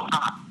不会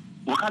打。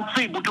我看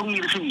最不中立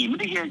的是你们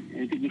这些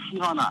西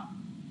方的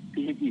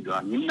这些记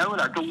者，你们哪有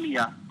点中立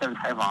啊？在这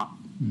采访，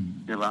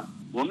对吧？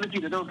我们的记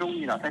者都是中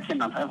立的，在现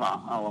场采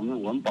访啊，我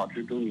们保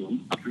持中立，我们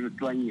保持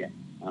专业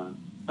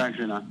但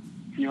是呢，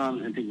西方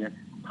这个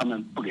他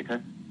们不给他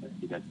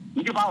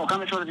你就把我刚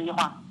才说的这些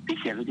话给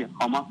写出去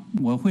好吗？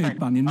我会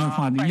把您的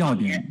话的要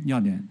点，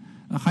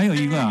还有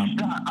一个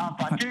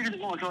把真实的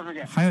给我我说出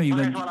去。还有一个，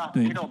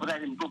对，别的我不再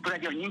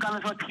接。您刚才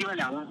说提问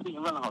2个事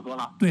情，问了好多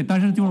了。对，但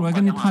是就是我要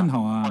跟你探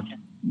讨啊。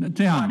那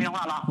这样，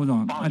胡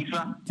总，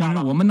就是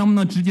我们能不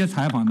能直接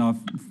采访到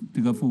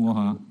这个傅国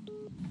华？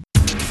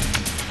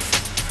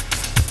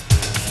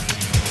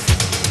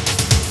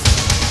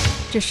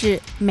这是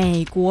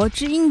美国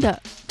之音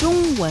的中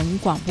文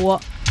广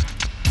播。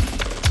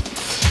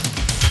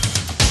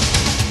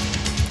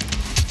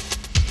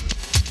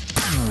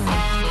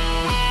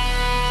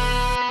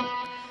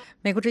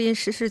美国之音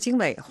时事经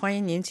纬，欢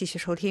迎您继续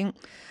收听。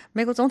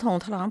美国总统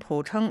特朗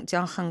普称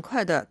将很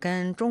快地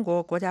跟中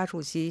国国家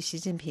主席习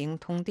近平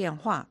通电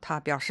话。他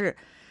表示，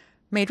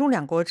美中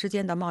两国之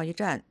间的贸易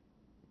战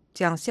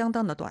将相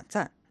当的短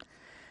暂。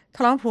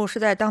特朗普是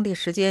在当地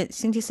时间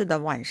星期四的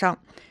晚上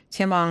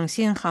前往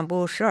新罕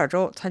布什尔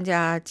州参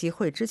加集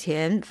会之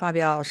前发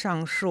表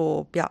上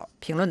述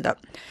评论的。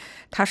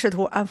他试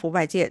图安抚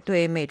外界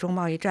对美中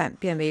贸易战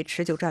变为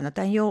持久战的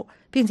担忧，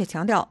并且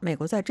强调美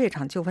国在这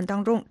场纠纷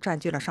当中占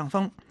据了上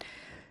风。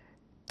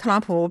特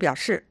朗普表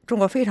示，中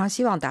国非常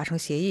希望达成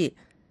协议。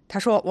他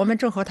说，我们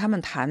正和他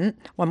们谈，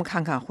我们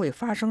看看会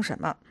发生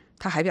什么。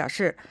他还表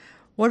示，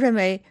我认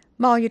为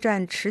贸易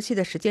战持续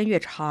的时间越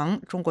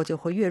长，中国就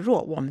会越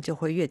弱，我们就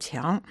会越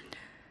强。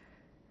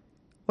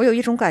我有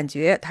一种感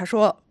觉，他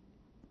说，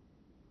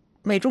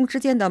美中之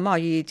间的贸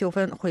易纠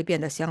纷会变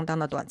得相当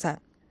的短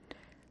暂。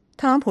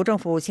特朗普政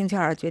府星期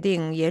二决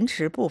定延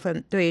迟部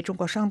分对中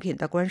国商品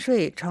的关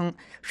税，称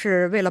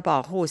是为了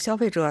保护消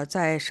费者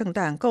在圣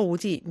诞购物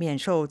季免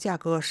受价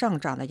格上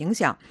涨的影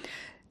响，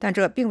但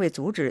这并未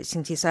阻止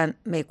星期三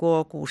美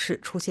国股市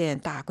出现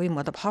大规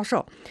模的抛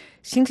售。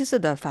星期四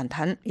的反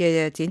弹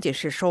也仅仅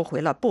是收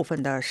回了部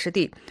分的失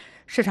地，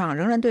市场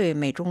仍然对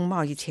美中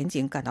贸易前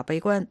景感到悲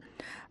观，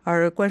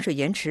而关税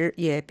延迟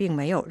也并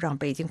没有让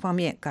北京方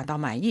面感到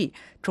满意。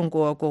中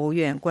国国务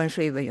院关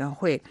税委员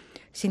会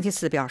星期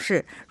四表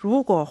示，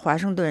如果华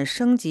盛顿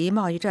升级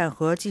贸易战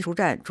和技术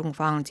战，中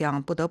方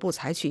将不得不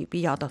采取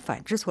必要的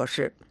反制措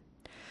施。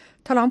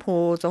特朗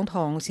普总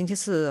统星期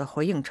四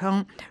回应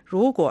称，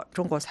如果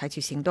中国采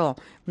取行动，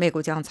美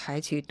国将采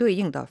取对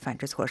应的反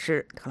制措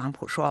施。特朗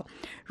普说，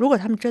如果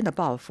他们真的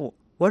报复，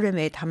我认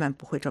为他们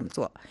不会这么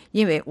做，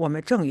因为我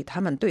们正与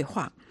他们对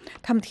话，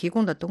他们提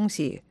供的东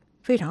西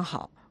非常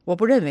好，我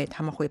不认为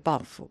他们会报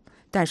复，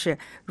但是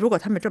如果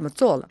他们这么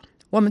做了，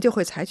我们就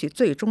会采取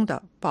最终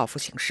的报复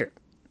形式。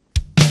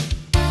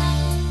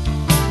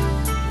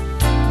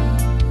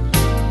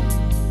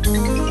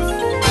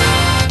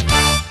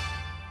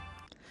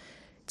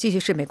继续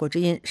是美国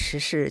之音时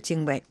事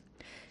经纬。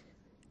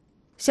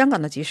香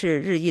港的局势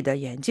日益的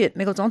严峻，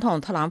美国总统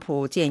特朗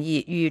普建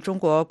议与中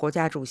国国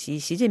家主席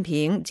习近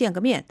平见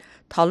个面，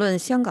讨论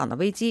香港的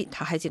危机。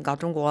他还警告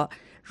中国，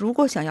如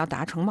果想要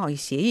达成贸易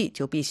协议，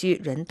就必须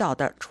人道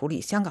地处理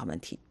香港问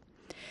题。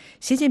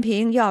习近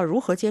平要如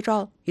何接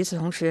招？与此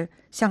同时，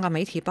香港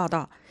媒体报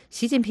道，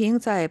习近平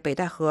在北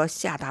戴河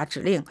下达指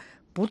令，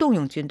不动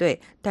用军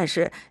队，但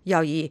是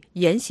要以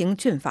严刑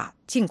峻法，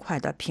尽快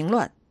的平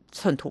乱，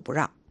寸土不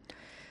让。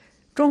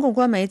中共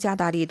官媒加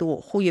大力度，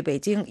呼吁北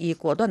京以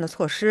果断的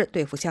措施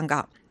对付香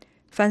港。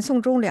反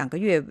送中2个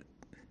月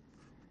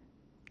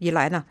以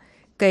来呢，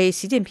给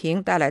习近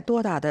平带来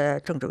多大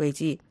的政治危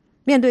机？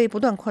面对不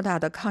断扩大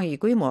的抗议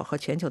规模和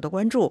全球的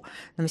关注，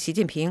那么习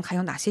近平还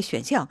有哪些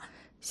选项？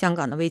香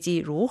港的危机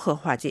如何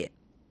化解？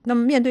那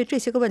么面对这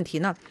些个问题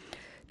呢，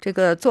这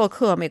个做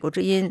客美国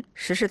之音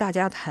时事大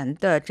家谈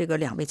的这个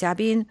2位嘉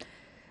宾，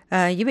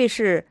一位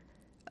是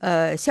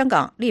香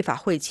港立法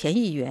会前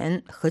议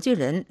员何俊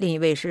仁，另一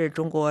位是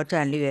中国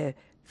战略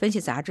分析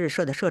杂志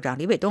社的社长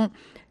李伟东，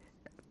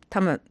他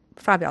们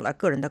发表了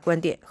个人的观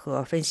点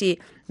和分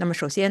析。那么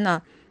首先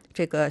呢，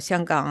这个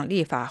香港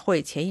立法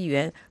会前议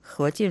员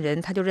何俊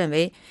仁他就认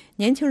为，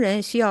年轻人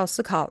需要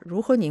思考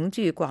如何凝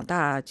聚广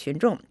大群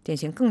众，进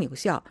行更有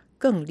效、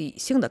更理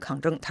性的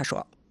抗争。他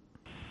说，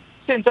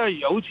现在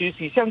尤其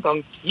是香港，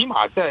起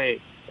码在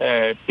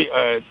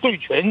对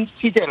全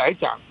世界来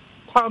讲，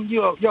他们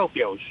要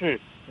表示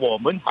我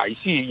们还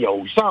是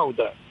有效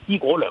的一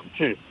国两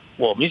制，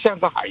我们香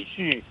港还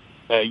是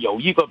有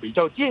一个比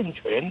较健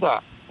全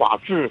的法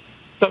治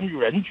跟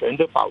人权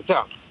的保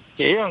障，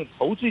这样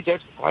投资者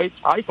才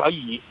可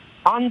以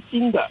安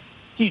心的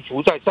居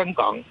住在香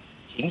港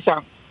经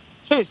商。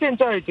所以现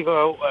在这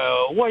个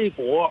外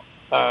国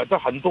的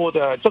很多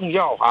的政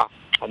要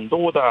很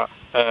多的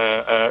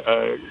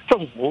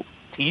政府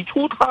提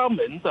出他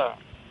们的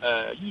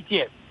意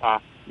见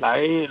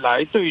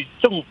来对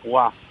政府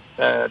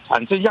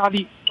产生压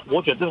力，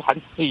我觉得还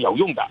是有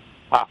用的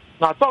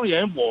那当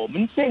然，我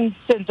们现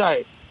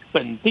在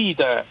本地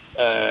的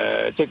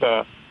这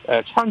个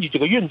参与这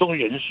个运动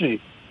人士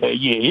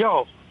也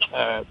要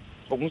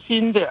重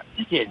新的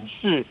检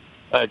视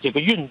这个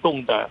运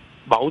动的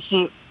模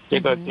式，这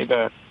个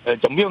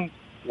怎么样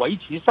维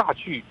持下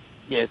去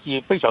也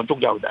是非常重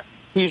要的。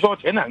比如说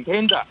前2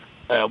天的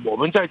我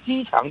们在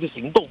机场的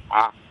行动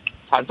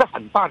产生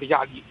很大的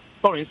压力，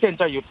当然现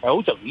在要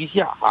调整一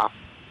下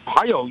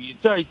还有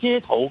在街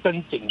头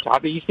跟警察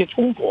的一些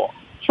冲突，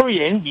虽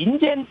然民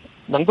间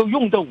能够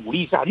用的武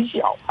力是很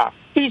小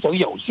非常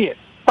有限。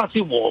但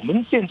是我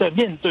们现在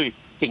面对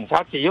警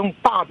察使用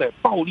大的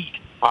暴力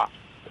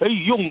可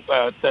以用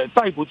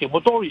逮捕这么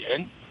多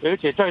人，而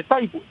且在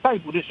逮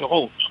捕的时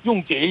候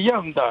用这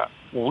样的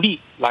武力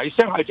来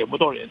伤害这么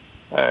多人，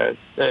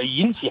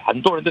引起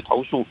很多人的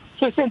投诉。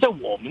所以现在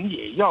我们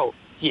也要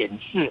检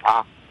视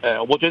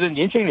我觉得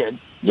年轻人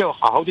要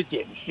好好的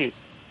检视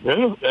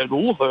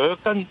如何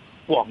跟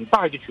广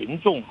大的群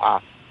众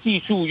继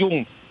续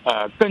用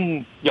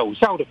更有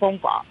效的方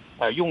法，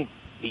用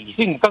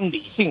更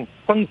理性、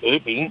更和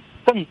平、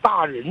更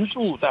大人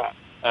数的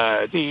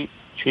这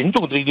群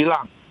众的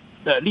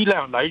力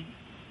量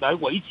来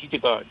维持这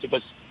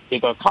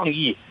个抗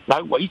议，来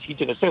维持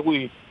这个社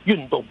会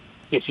运动，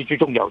也是最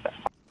重要的。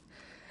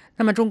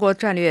那么，中国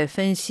战略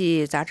分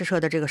析杂志社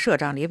的这个社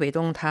长李伟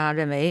东，他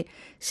认为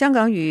香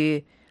港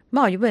与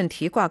贸易问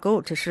题挂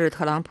钩，这是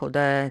特朗普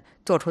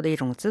做出的一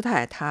种姿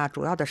态，他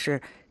主要的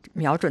是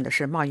瞄准的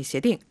是贸易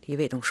协定。李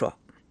伟东说，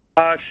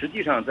他实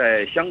际上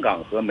在香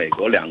港和美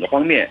国2个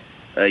方面，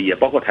也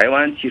包括台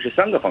湾，其实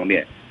3个方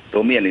面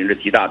都面临着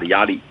极大的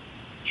压力。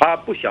他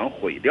不想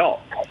毁掉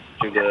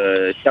这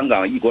个香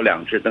港1国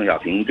2制邓小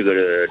平这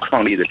个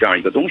创立的这样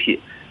一个东西，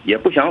也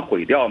不想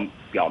毁掉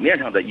表面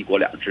上的1国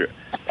2制，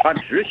他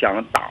只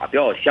想打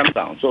掉香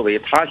港作为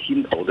他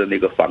心头的那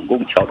个反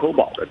共桥头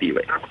堡的地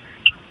位。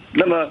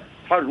那么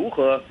他如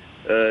何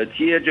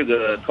接这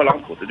个特朗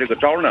普的这个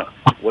招呢？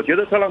我觉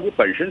得特朗普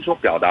本身所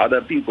表达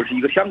的并不是一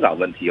个香港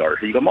问题，而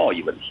是一个贸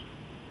易问题。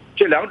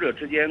这2者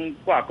之间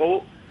挂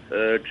钩，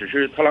只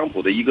是特朗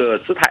普的一个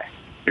姿态，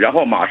然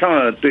后马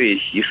上对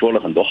习说了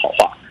很多好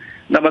话。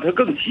那么他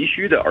更急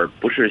需的而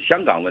不是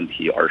香港问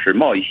题，而是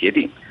贸易协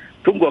定。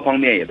中国方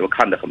面也都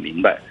看得很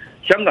明白，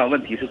香港问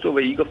题是作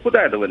为一个附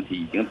带的问题，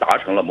已经达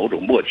成了某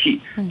种默契，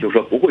就是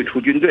说不会出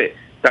军队，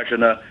但是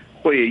呢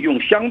会用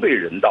相对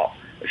人道，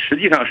实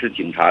际上是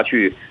警察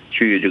去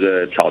这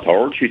个挑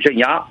头去镇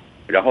压，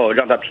然后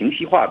让它平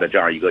息化的这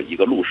样一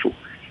个路数。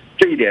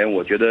这一点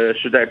我觉得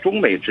是在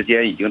中美之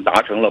间已经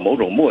达成了某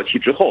种默契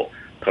之后，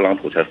特朗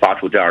普才发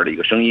出这样的一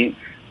个声音，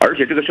而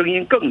且这个声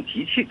音更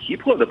急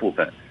迫的部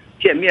分，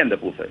见面的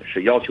部分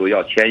是要求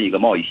要签一个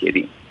贸易协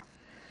定。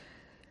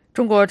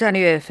中国战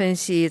略分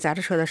析杂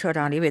志社的社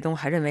长李伟东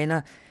还认为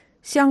呢，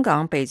香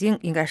港、北京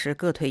应该是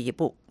各退一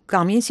步，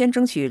港民先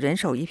争取人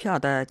手一票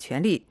的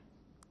权利，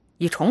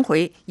以重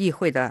回议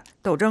会的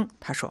斗争。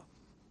他说，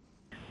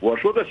我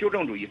说的修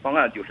正主义方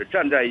案就是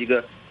站在一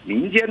个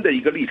民间的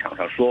一个立场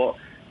上说，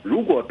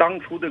如果当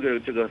初这个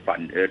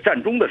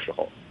战中的时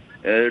候，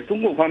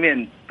中共方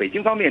面、北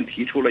京方面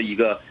提出了一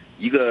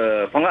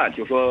个方案，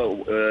就是说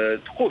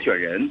候选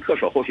人、特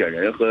首候选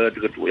人和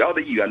这个主要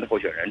的议员的候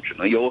选人只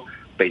能由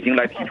北京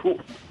来提出，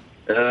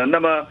那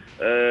么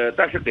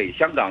但是给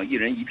香港1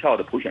人1票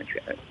的普选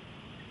权。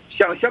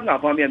像香港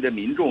方面的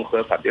民众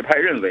和反对派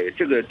认为，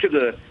这个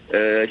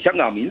香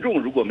港民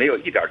众如果没有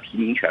一点提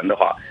名权的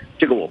话，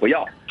这个我不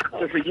要，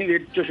这是因为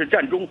这是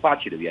战中发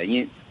起的原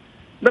因。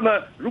那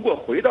么如果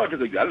回到这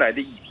个原来的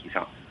议题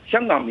上，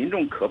香港民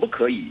众可不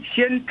可以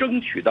先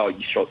争取到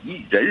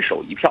人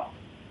手一票，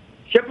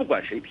先不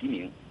管谁提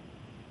名，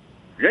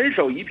人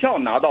手一票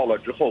拿到了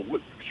之后，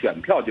选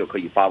票就可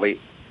以发威。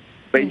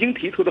北京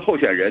提出的候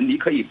选人，你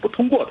可以不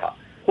通过他，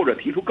或者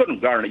提出各种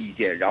各样的意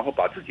见，然后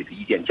把自己的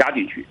意见加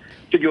进去。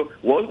这就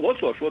我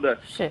所说的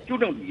纠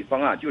正主义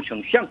方案，就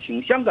请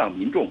香港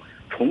民众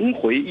重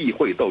回议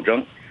会斗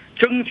争，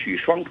争取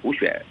双普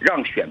选，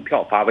让选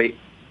票发威。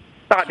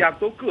大家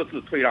都各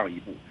自退让一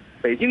步，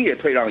北京也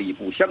退让一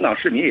步，香港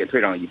市民也退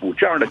让一步，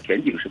这样的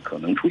前景是可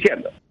能出现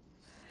的。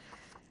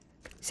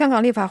香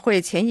港立法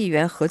会前议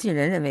员何俊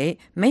仁认为，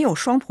没有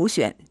双普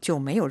选就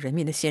没有人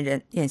民的信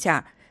任，眼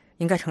下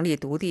应该成立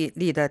独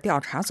立的调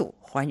查组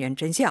还原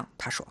真相。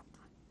他说，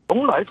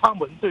从来他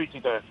们对这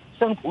个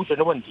双普选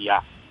的问题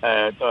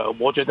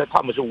我觉得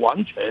他们是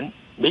完全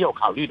没有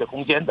考虑的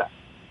空间的，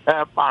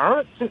反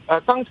而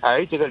刚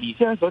才这个李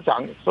先生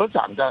所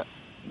讲的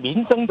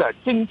民生的、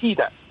经济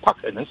的，他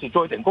可能是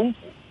做一点功夫，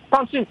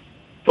但是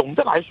总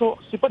的来说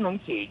是不能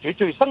解决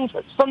最深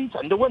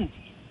层的问题，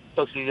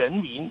就是人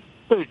民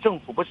对政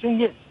府不信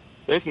任，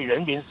而且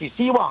人民是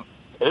希望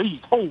可以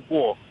透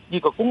过一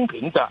个公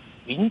平的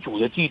民主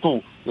的制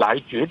度来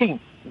决定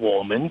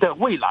我们的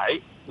未来，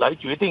来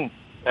决定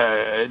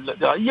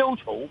来要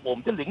求我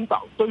们的领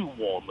导对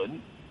我们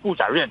负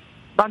责任。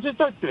但是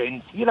在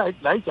短期来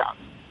讲，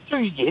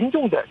最严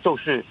重的就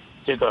是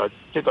这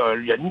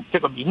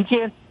个民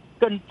间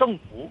跟政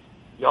府，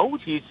尤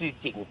其是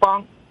警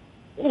方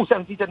互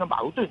相之间的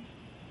矛盾，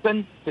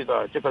跟这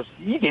个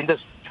一点的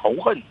仇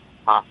恨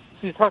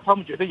是他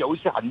们觉得有一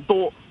些很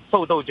多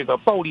受到这个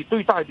暴力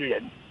对待的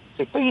人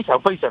是非常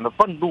非常的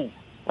愤怒，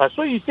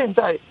所以现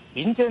在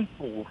民间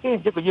普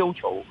遍这个要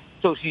求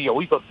就是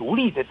有一个独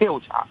立的调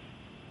查，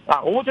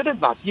我觉得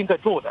那是应该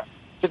做的。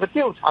这个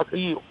调查可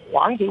以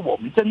还给我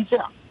们真相，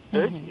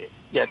而且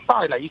也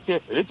带来一些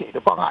和解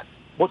的方案。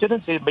我觉得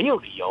是没有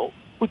理由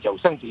不走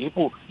上这一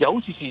步，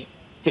尤其是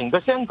整个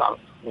香港，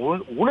无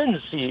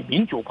论是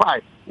民主派，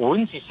无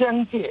论是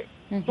商界、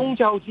宗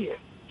教界、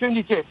政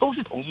治界都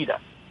是同意的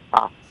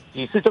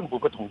只是政府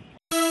不同。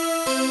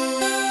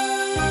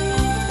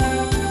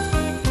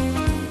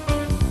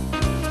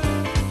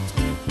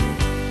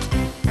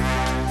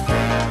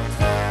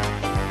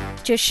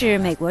这是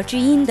美国之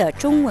音的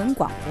中文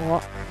广播。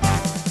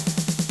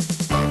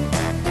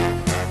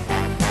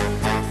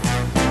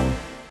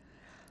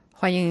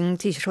欢迎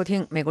继续收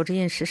听美国之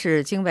音时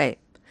事经纬。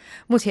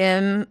目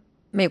前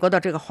美国的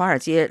这个华尔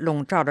街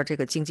笼罩着这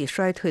个经济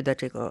衰退的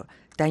这个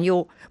担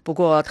忧。不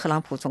过特朗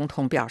普总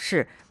统表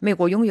示，美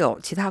国拥有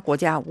其他国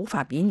家无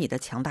法比拟的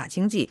强大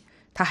经济。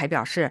他还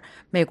表示，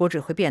美国只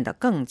会变得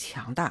更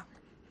强大。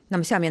那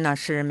么下面呢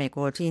是美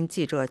国之音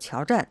记者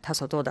乔战他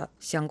所做的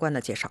相关的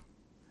介绍。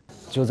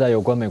就在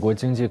有关美国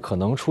经济可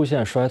能出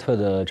现衰退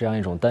的这样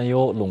一种担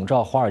忧笼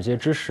罩华尔街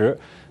之时，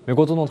美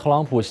国总统特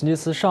朗普星期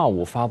四上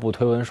午发布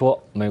推文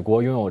说，美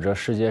国拥有着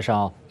世界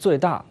上最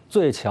大、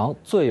最强、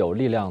最有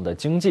力量的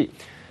经济。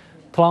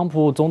特朗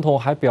普总统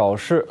还表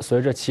示，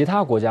随着其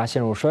他国家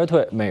陷入衰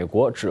退，美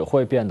国只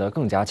会变得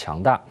更加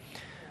强大。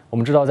我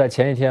们知道，在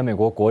前一天，美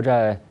国国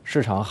债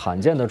市场罕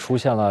见地出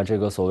现了这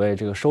个所谓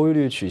收益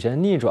率曲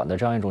线逆转的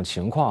这样一种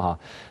情况哈。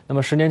那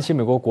么10年期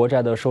美国国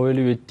债的收益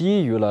率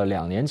低于了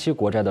2年期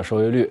国债的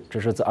收益率，这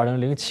是自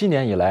2007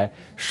年以来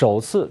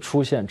首次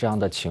出现这样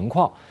的情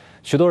况。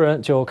许多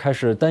人就开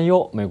始担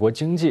忧美国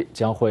经济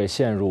将会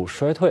陷入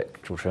衰退。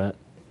主持人，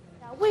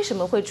为什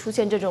么会出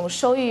现这种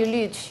收益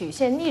率曲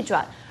线逆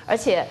转？而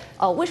且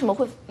为什么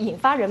会引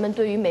发人们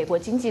对于美国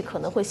经济可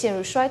能会陷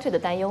入衰退的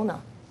担忧呢？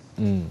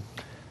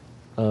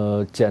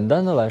简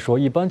单的来说，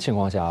一般情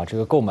况下，这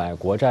个购买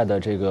国债的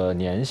这个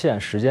年限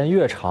时间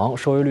越长，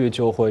收益率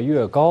就会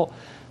越高。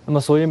那么，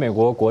所以美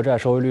国国债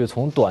收益率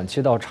从短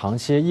期到长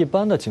期，一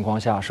般的情况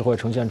下是会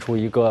呈现出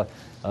一个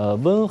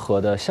温和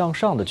的向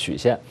上的曲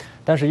线。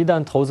但是，一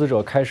旦投资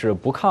者开始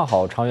不看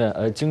好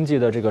经济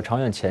的这个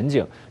长远前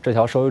景，这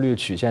条收益率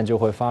曲线就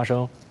会发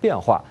生变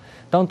化。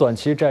当短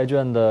期债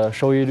券的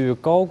收益率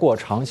高过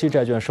长期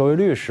债券收益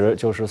率时，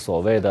就是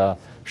所谓的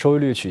收益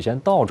率曲线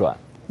倒转、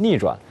逆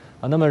转。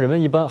那么人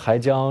们一般还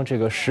将这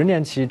个10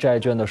年期债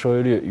券的收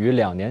益率与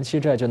2年期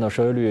债券的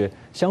收益率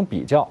相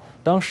比较。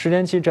当10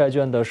年期债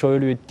券的收益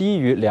率低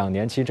于2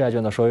年期债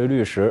券的收益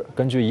率时，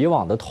根据以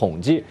往的统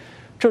计，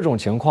这种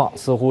情况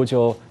似乎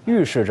就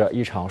预示着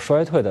一场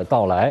衰退的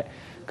到来。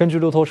根据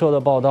路透社的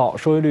报道，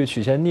收益率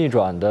曲线逆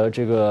转的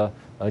这个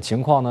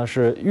情况呢，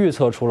是预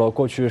测出了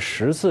过去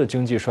10次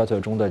经济衰退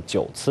中的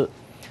9次。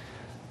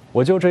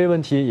我就这一问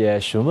题也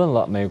询问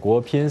了美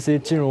国 PNC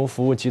金融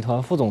服务集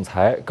团副总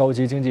裁、高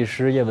级经济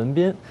师叶文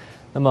斌。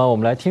那么我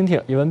们来听听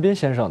叶文斌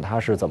先生他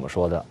是怎么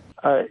说的。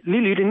利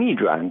率的逆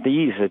转的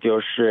意思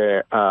就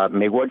是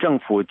美国政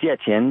府借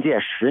钱借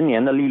10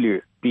年的利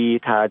率比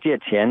他借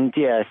钱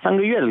借3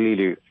个月的利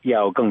率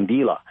要更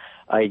低了。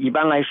一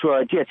般来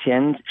说，借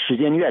钱时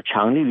间越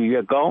长，利率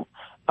越高。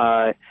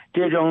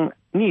这种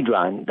逆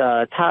转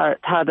的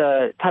它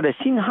的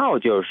信号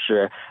就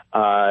是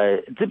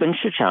资本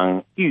市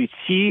场预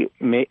期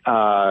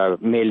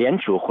美联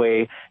储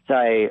会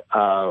在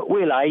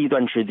未来一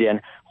段时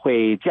间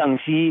会降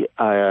息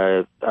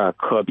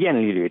可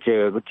变利率，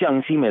这个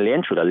降息美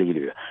联储的利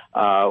率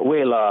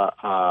为了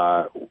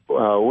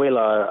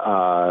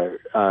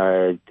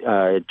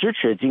支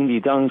持经济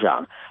增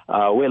长，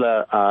为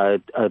了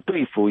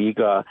对付一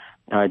个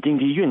经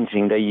济运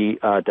行的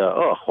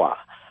恶化。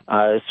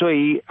所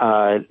以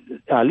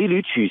利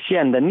率曲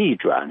线的逆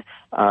转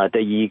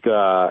的一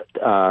个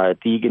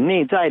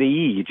内在的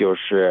意义就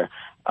是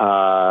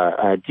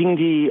经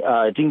济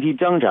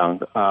增长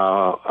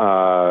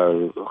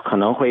可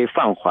能会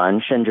放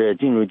缓，甚至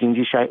进入经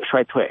济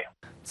衰退。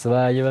此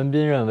外，叶文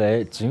斌认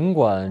为，尽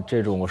管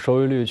这种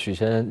收益率曲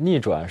线逆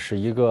转是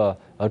一个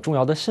重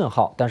要的信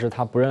号，但是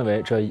他不认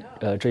为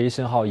这一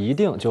信号一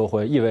定就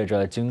会意味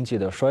着经济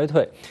的衰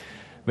退。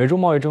美中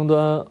贸易争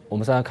端，我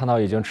们现在看到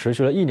已经持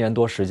续了1年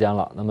多时间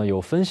了。那么有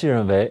分析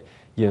认为，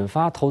引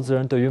发投资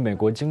人对于美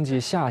国经济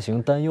下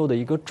行担忧的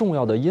一个重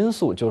要的因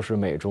素，就是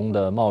美中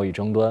的贸易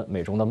争端、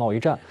美中的贸易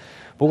战。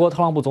不过，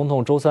特朗普总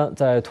统周3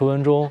在推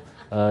文中，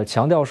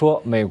强调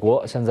说，美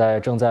国现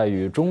在正在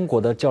与中国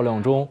的较量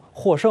中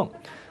获胜。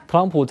特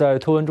朗普在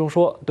推文中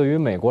说，对于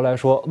美国来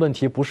说，问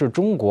题不是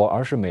中国，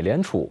而是美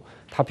联储。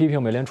他批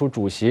评美联储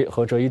主席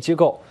和这一机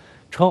构，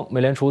称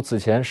美联储此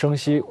前升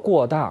息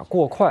过大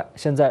过快，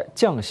现在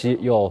降息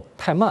又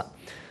太慢。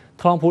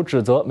特朗普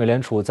指责美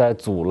联储在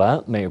阻拦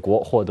美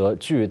国获得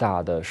巨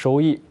大的收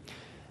益。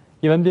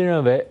叶文斌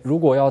认为，如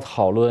果要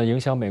讨论影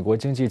响美国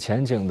经济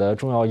前景的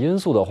重要因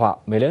素的话，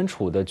美联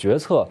储的决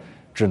策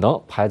只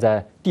能排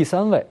在第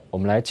3位。我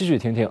们来继续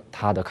听听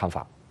他的看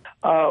法。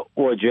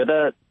我觉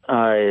得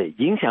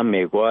影响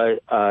美国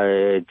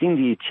经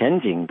济前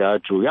景的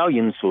主要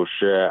因素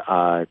是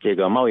这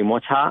个贸易摩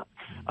擦。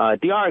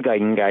第二个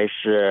应该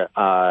是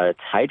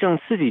财政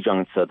刺激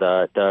政策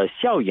的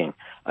效应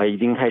已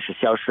经开始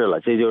消失了，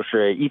这就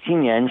是17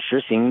年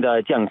实行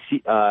的降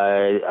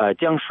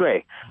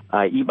税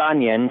，18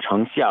年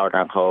成效，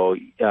然后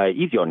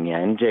19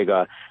年这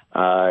个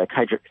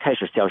开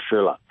始消失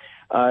了。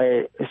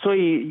所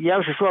以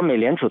要是说美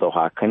联储的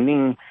话，肯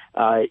定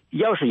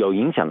要是有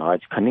影响的话，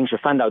肯定是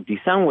翻到第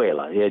3位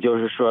了，也就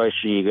是说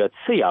是一个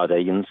次要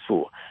的因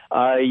素。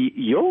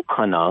有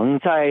可能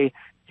在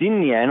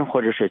今年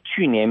或者是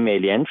去年美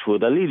联储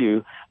的利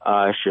率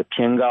是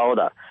偏高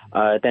的，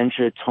但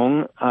是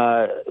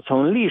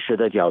从历史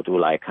的角度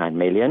来看，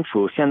美联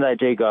储现在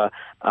这个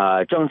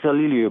政策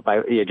利率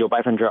也就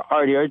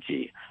2%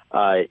几，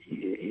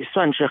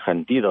算是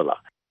很低的了。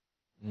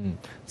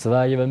此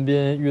外，叶文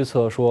斌预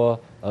测说，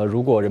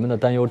如果人们的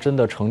担忧真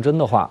的成真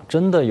的话，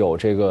真的有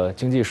这个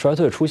经济衰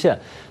退出现，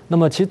那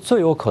么其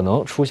最有可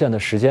能出现的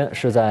时间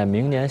是在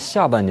明年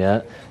下半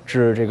年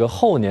至这个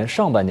后年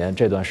上半年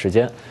这段时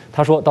间。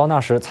他说到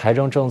那时，财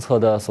政政策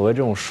的所谓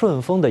这种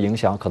顺风的影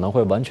响可能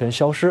会完全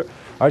消失，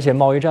而且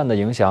贸易战的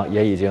影响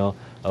也已经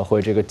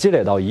会这个积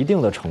累到一定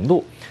的程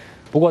度。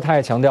不过，他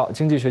也强调，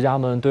经济学家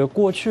们对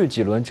过去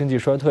几轮经济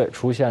衰退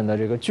出现的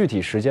这个具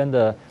体时间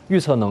的预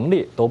测能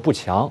力都不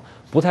强，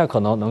不太可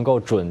能够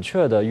准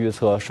确的预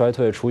测衰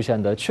退出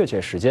现的确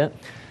切时间。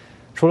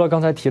除了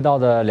刚才提到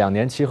的2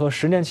年期和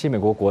10年期美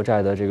国国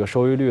债的这个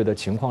收益率的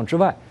情况之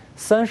外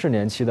，30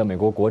年期的美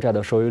国国债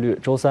的收益率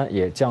周三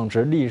也降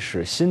至历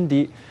史新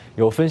低。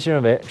有分析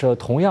认为，这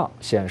同样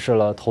显示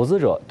了投资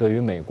者对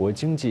于美国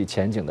经济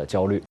前景的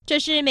焦虑。这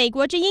是美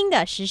国之音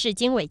的时事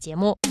经纬节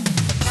目。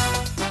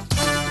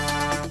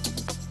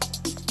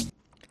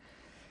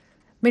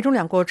美中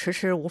两国迟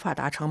迟无法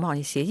达成贸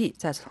易协议。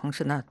在此同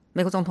时呢，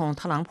美国总统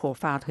特朗普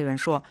发推文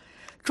说，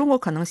中国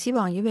可能希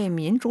望一位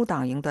民主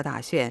党赢得大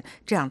选，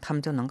这样他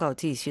们就能够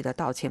继续的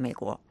盗窃美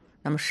国。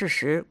那么事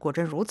实果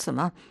真如此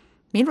吗？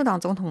民主党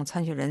总统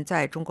参选人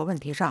在中国问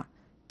题上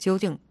究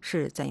竟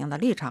是怎样的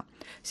立场？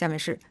下面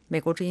是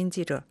美国之音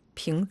记者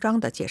平章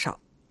的介绍。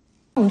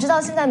我们知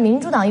道现在民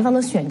主党一方的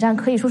选战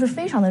可以说是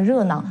非常的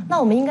热闹，那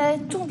我们应该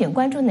重点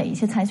关注哪一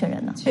些参选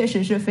人呢？确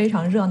实是非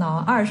常热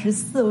闹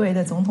，24位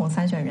的总统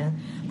参选人。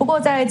不过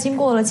在经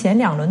过了前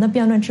2轮的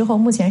辩论之后，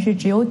目前是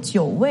只有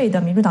9位的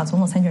民主党总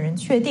统参选人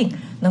确定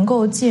能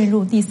够进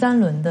入第3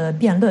轮的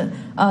辩论。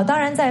当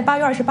然在8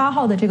月28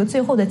号的这个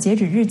最后的截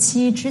止日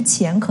期之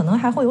前，可能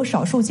还会有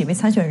少数几位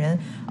参选人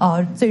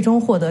最终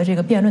获得这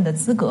个辩论的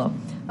资格。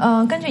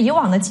根据以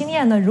往的经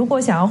验呢，如果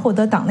想要获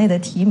得党内的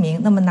提名，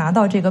那么拿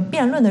到这个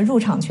辩论的入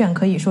场券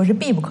可以说是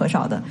必不可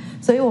少的。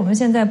所以我们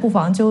现在不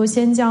妨就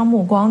先将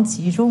目光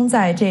集中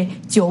在这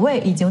9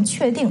位已经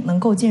确定能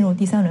够进入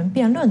第3轮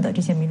辩论的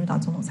这些民主党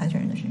总统参选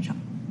人的身上。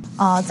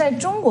在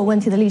中国问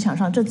题的立场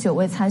上，这9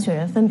位参选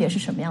人分别是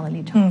什么样的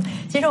立场？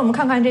其实我们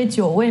看看这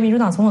9位民主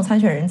党总统参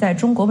选人在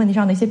中国问题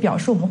上的一些表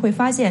述，我们会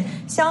发现，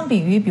相比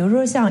于比如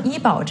说像医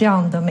保这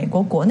样的美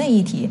国国内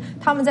议题，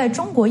他们在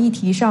中国议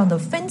题上的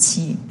分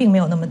歧并没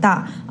有那么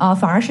大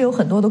反而是有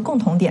很多的共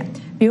同点。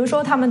比如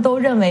说，他们都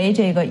认为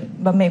这个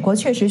美国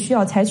确实需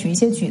要采取一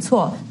些举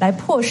措来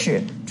迫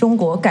使中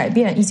国改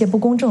变一些不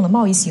公正的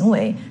贸易行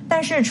为。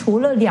但是，除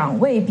了2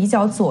位比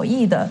较左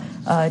翼的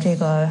这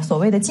个所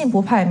谓的进步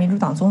派民主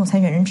党总统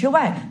参选人之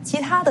外，其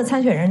他的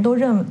参选人都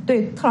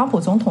对特朗普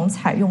总统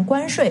采用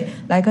关税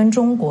来跟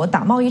中国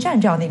打贸易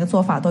战这样的一个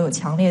做法都有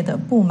强烈的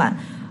不满。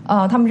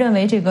他们认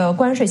为这个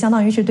关税相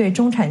当于是对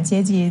中产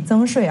阶级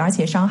增税，而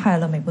且伤害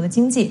了美国的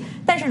经济。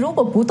但是如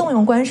果不动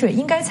用关税，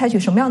应该采取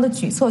什么样的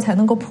举措才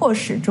能够迫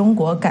使中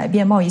国改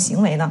变贸易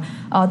行为呢？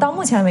到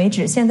目前为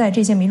止，现在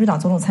这些民主党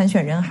总统参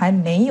选人还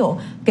没有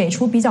给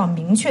出比较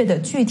明确的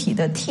具体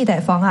的替代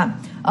方案。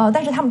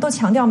但是他们都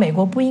强调，美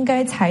国不应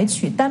该采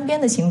取单边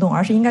的行动，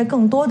而是应该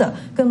更多的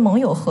跟盟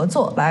友合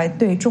作，来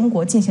对中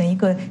国进行一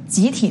个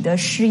集体的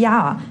施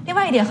压另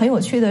外一点很有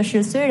趣的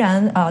是，虽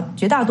然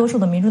绝大多数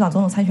的民主党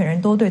总统参选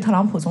人都对特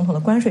朗普总统的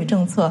关税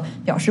政策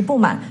表示不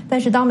满，但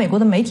是当美国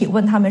的媒体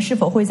问他们是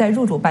否会在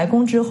入主白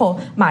宫之后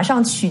马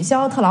上取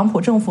消特朗普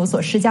政府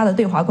所施加的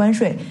对华关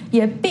税，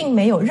也并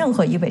没有任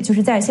何一位，就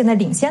是在现在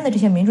领先的这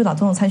些民主党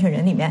总统参选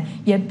人里面，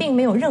也并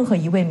没有任何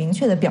一位明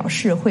确的表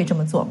示会这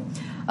么做。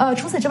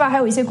除此之外，还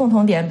有一些共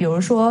同点，比如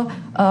说，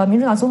民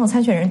主党总统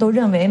参选人都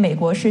认为美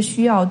国是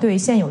需要对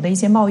现有的一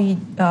些贸易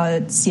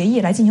协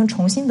议来进行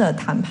重新的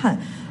谈判，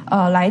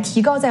来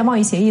提高在贸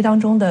易协议当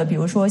中的，比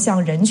如说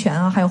像人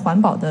权还有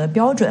环保的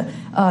标准。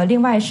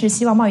另外是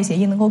希望贸易协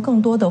议能够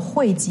更多的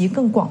惠及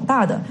更广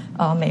大的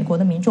美国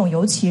的民众，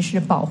尤其是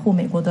保护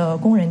美国的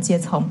工人阶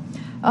层。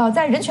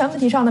在人权问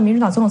题上的民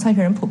主党总统参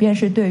选人普遍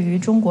是对于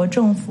中国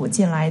政府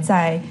近来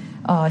在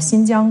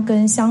新疆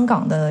跟香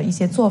港的一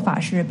些做法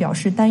是表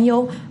示担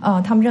忧。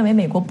他们认为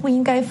美国不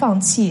应该放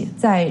弃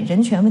在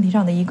人权问题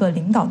上的一个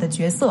领导的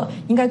角色，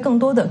应该更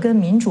多的跟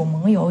民主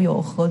盟友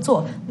有合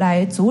作，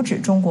来阻止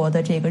中国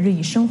的这个日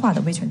益深化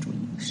的威权主义。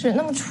是，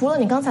那么除了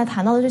你刚才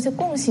谈到的这些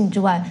共性之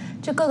外，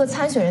这各个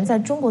参选人在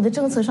中国的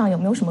政策上有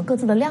没有什么各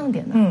自的亮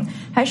点呢？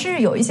还是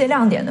有一些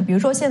亮点的。比如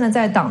说，现在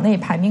在党内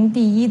排名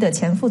第1的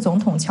前副总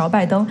统乔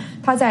拜登，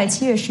他在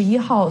7月11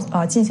号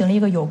进行了一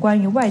个有关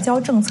于外交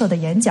政策的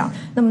演讲。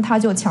那么他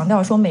就强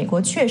调说，美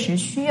国确实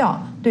需要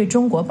对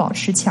中国保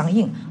持强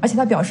硬，而且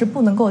他表示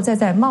不能够再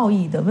在贸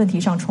易的问题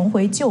上重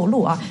回旧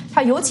路啊。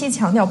他尤其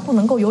强调不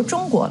能够由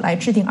中国来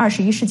制定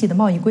21世纪的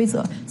贸易规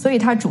则，所以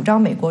他主张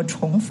美国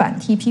重返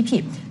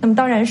TPP。那么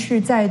当然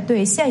是在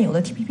对现有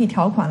的 TPP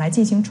条款来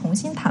进行重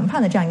新谈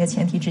判的这样一个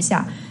前提之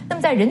下。那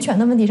么在人权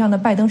的问题上呢，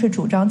拜登是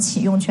主张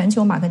启用全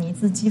球马格尼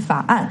兹基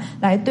法案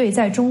来对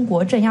在中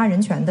国镇压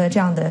人权的这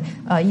样的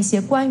一些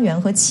官员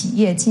和企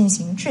业进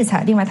行制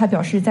裁。另外他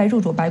表示在入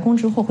主白宫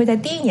之后会在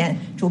第1年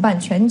主办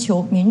全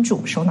球民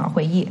主首脑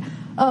会议。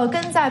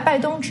跟在拜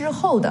登之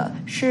后的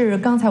是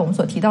刚才我们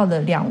所提到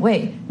的2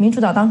位民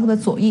主党当中的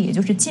左翼，也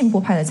就是进步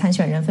派的参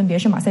选人，分别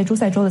是马萨诸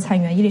塞州的参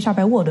议员伊丽莎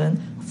白·沃伦、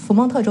福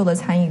蒙特州的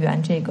参议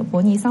员这个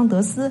伯尼·桑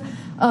德斯。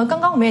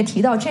刚刚我们也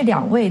提到，这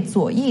2位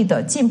左翼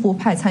的进步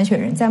派参选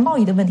人在贸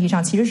易的问题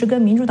上，其实是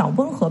跟民主党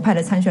温和派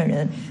的参选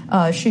人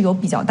是有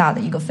比较大的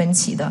一个分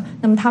歧的。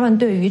那么他们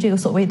对于这个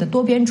所谓的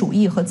多边主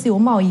义和自由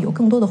贸易有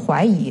更多的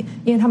怀疑，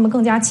因为他们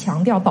更加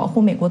强调保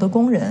护美国的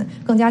工人，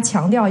更加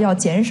强调要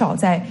减少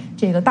在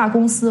这个大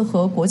公司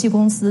和国际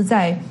公司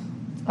在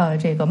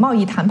这个贸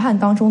易谈判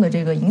当中的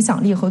这个影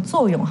响力和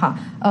作用哈。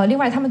另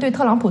外他们对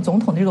特朗普总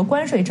统的这个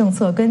关税政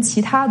策跟其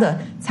他的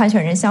参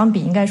选人相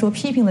比，应该说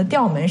批评的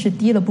调门是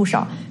低了不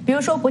少。比如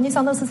说伯尼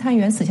桑德斯参议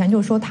员此前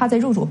就说，他在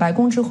入主白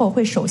宫之后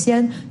会首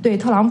先对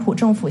特朗普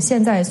政府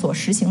现在所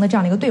实行的这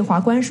样的一个对华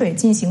关税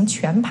进行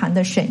全盘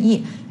的审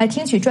议，来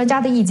听取专家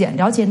的意见，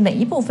了解哪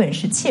一部分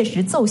是切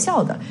实奏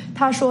效的。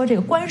他说这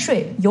个关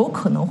税有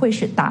可能会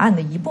是答案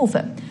的一部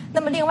分。那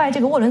么另外这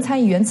个沃伦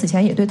参议员此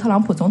前也对特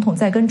朗普总统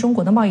在跟中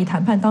国的贸易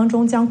谈判当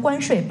中将关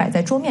税摆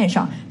在桌面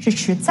上是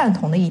持赞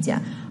同的意见。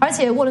而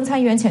且沃伦参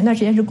议员前段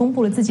时间是公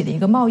布了自己的一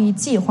个贸易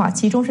计划，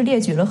其中是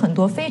列举了很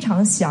多非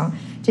常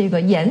这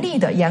个严厉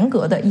的严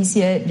格的一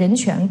些人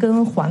权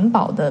跟环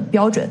保的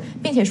标准，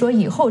并且说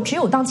以后只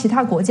有当其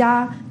他国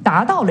家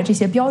达到了这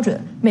些标准，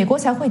美国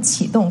才会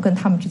启动跟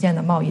他们之间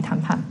的贸易谈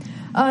判。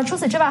除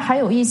此之外，还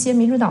有一些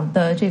民主党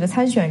的这个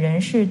参选人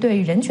是对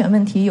人权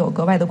问题有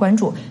格外的关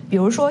注，比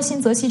如说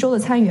新泽西州的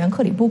参议员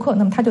克里布克，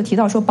那么他就提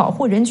到说，保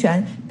护人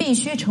权必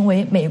须成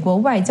为美国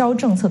外交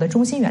政策的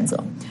中心原则，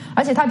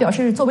而且他表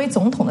示，作为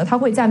总统呢，他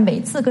会在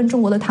每次跟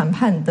中国的谈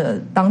判的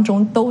当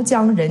中都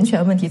将人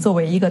权问题作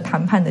为一个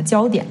谈判的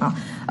焦点啊。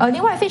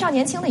另外非常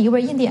年轻的一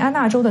位印第安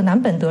纳州的南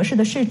本德市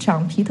的市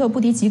长皮特·布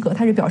迪吉格，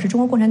他是表示，中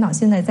国共产党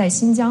现在在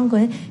新疆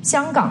跟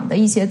香港的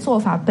一些做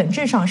法本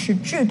质上是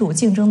制度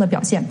竞争的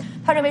表现。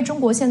他认为中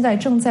国现在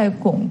正在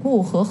巩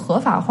固和合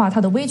法化它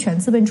的威权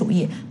资本主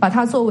义，把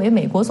它作为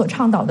美国所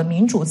倡导的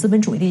民主资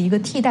本主义的一个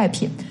替代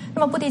品。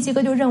那么布迪吉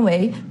格就认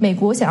为，美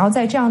国想要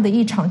在这样的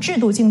一场制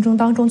度竞争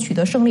当中取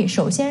得胜利，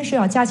首先是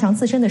要加强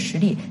自身的实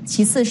力，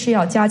其次是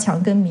要加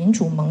强跟民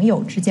主盟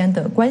友之间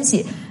的关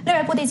系。另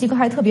外布迪吉格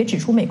还特别指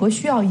出，美国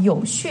需要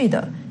有序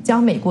的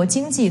将美国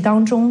经济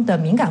当中的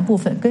敏感部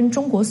分跟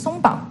中国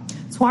松绑，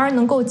从而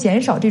能够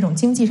减少这种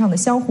经济上的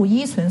相互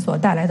依存所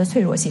带来的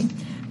脆弱性。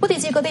布迪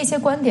吉格的一些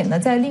观点呢，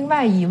在另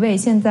外一位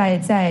现在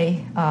在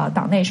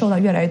党内受到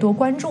越来越多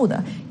关注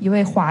的一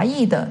位华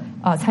裔的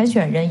参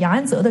选人杨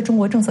安泽的中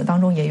国政策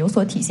当中也有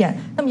所体现。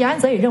那么杨安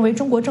泽也认为，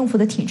中国政府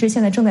的体制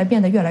现在正在变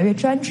得越来越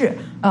专制，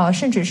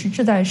甚至是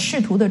正在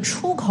试图的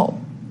出口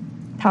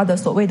他的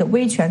所谓的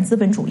威权资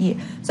本主义。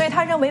所以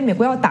他认为，美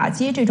国要打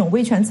击这种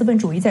威权资本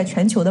主义在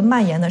全球的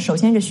蔓延呢，首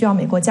先是需要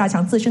美国加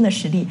强自身的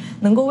实力，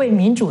能够为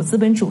民主资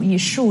本主义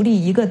树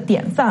立一个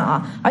典范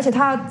啊。而且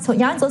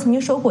杨安泽曾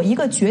经说过，一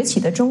个崛起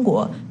的中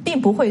国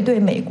并不会对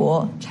美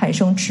国产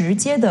生直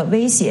接的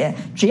威胁，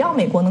只要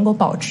美国能够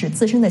保持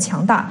自身的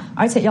强大，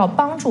而且要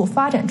帮助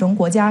发展中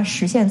国家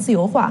实现自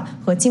由化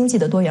和经济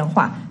的多元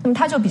化。那么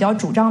他就比较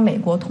主张美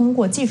国通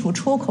过技术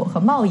出口和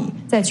贸易，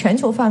在全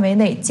球范围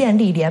内建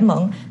立联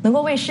盟，能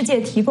够为世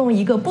界提供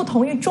一个不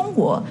同于中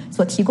国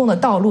所提供的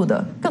道路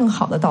的更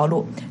好的道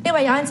路。另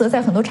外，杨安泽在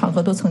很多场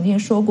合都曾经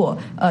说过，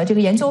这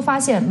个研究发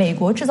现，美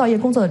国制造业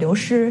工作的流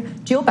失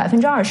只有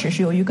20%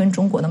是由于跟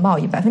中国的贸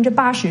易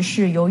，80%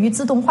是由于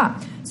自动化。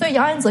所以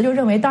杨安泽就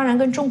认为，当然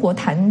跟中国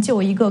谈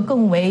就一个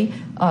更为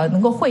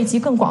能够惠及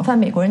更广泛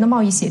美国人的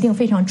贸易协定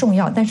非常重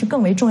要，但是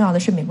更为重要的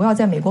是，美国要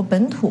在美国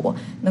本土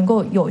能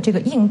够有这个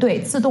应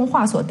对自动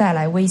化所带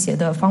来威胁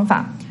的方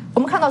法。我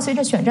们看到，随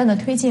着选战的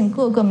推进，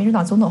各个民主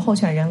党总统候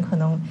选人可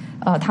能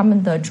他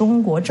们的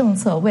中国政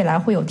策未来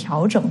会有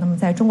调整，那么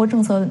在中国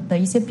政策的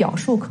一些表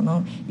述可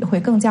能也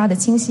会更加的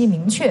清晰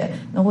明确，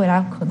那未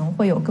来可能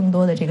会有更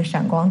多的这个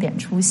闪光点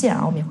出现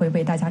啊，我们也会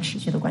为大家持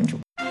续的关注。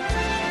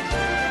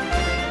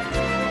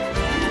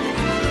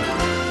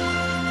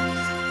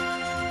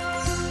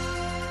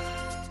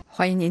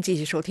欢迎您继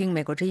续收听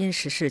美国之音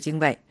时事经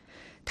纬。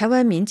台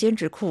湾民间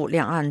智库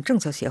两岸政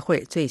策协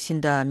会最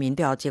新的民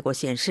调结果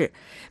显示，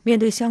面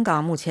对香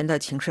港目前的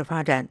情势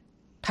发展，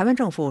台湾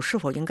政府是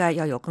否应该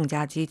要有更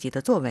加积极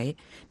的作为，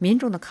民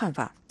众的看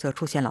法则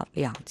出现了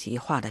两极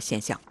化的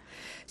现象。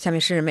下面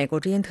是美国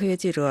之音特约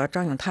记者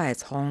张永泰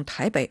从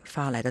台北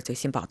发来的最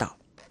新报道。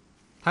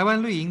台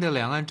湾绿营的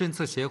两岸政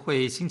策协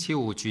会星期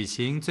五举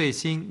行最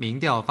新民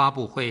调发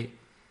布会，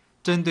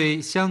针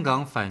对香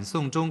港反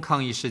送中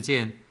抗议事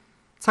件，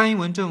蔡英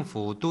文政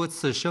府多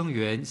次声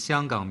援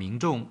香港民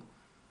众，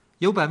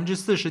有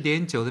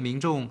40.9%的民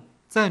众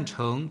赞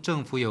成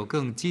政府有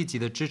更积极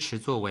的支持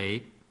作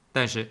为，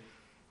但是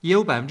也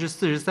有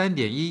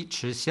43.1%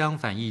持相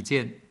反意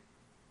见，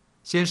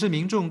显示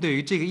民众对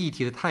于这个议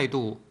题的态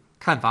度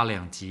看法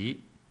两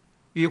极。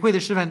与会的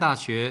师范大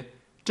学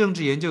政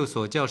治研究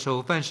所教授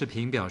范世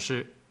平表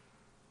示，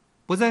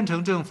不赞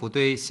成政府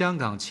对香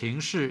港情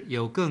势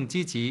有更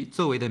积极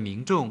作为的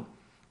民众，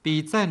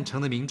比赞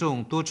成的民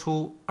众多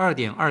出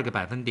2.2个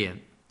百分点。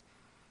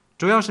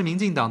主要是民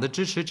进党的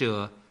支持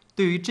者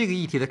对于这个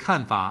议题的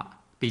看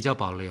法比较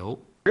保留。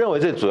认为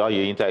这主要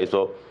原因在于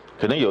说，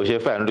可能有一些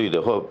泛绿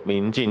的或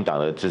民进党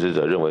的支持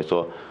者认为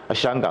说，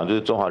香港就是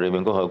中华人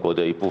民共和国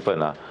的一部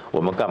分啊，我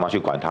们干嘛去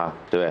管它，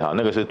对不对？好，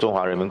那个是中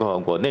华人民共和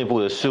国内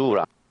部的事务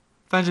啦。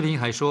范世平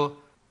还说，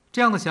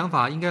这样的想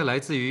法应该来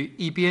自于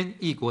一边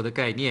一国的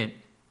概念，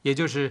也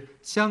就是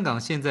香港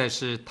现在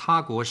是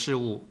他国事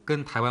务，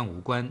跟台湾无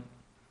关。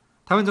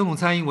台湾总统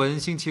蔡英文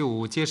星期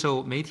五接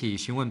受媒体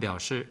询问表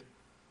示，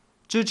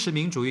支持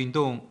民主运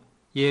动，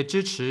也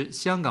支持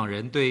香港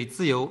人对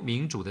自由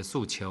民主的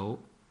诉求，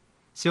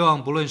希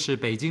望不论是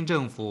北京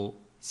政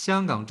府、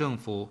香港政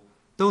府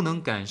都能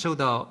感受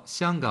到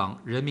香港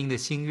人民的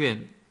心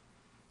愿，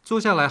坐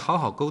下来好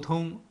好沟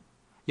通，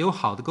有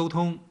好的沟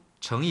通、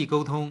诚意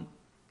沟通，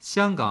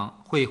香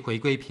港会回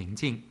归平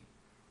静。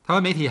台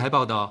湾媒体还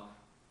报道，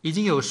已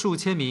经有数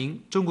千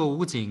名中国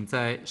武警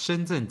在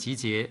深圳集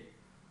结，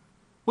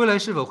未来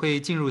是否会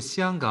进入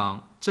香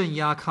港镇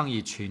压抗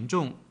议群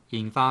众，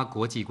引发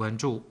国际关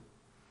注。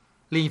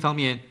另一方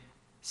面，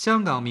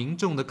香港民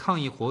众的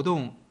抗议活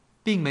动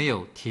并没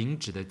有停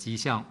止的迹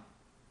象。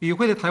与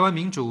会的台湾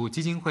民主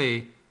基金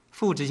会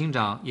副执行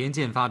长严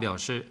建发表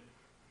示，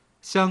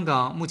香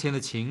港目前的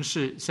情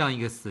势像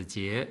一个死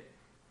结，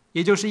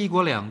也就是一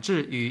国两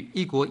制与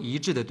一国一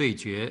制的对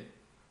决，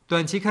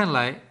短期看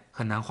来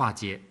很难化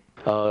解。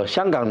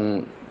香港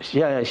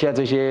现在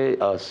这些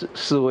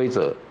示威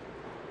者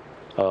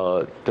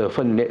的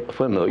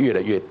份额越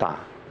来越大，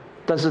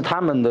但是他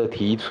们的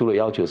提出的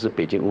要求是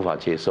北京无法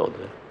接受的，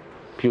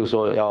譬如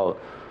说要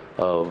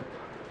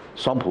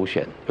双普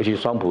选，尤其是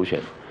双普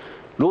选。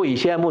如果以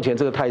现在目前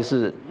这个态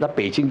势，那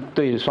北京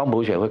对双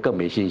普选会更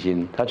没信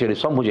心。他觉得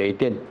双普选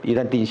一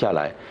旦定下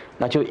来，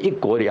那就一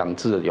国两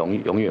制的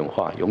永远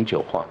化、永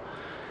久化。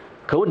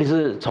可问题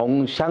是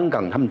从香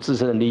港他们自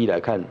身的利益来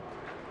看，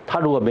他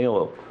如果没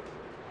有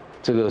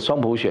这个双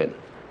普选，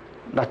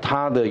那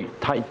他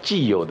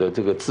既有的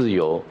这个自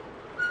由、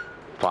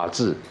法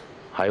治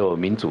还有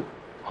民主，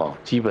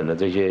基本的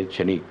这些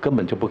权利根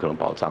本就不可能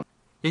保障。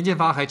严建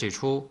发还指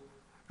出，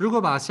如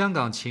果把香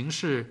港情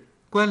势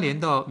关联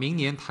到明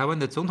年台湾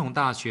的总统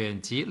大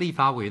选及立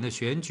法委员的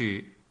选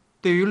举，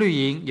对于绿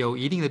营有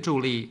一定的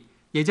助力，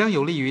也将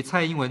有利于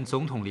蔡英文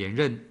总统连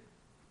任。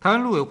台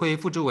湾陆委会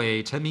副主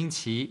委陈明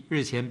奇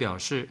日前表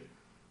示，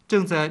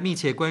正在密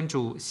切关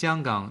注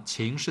香港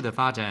情势的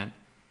发展，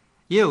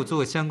也有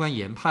做相关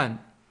研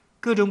判，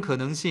各种可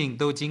能性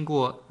都经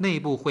过内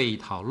部会议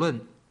讨论，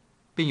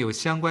并有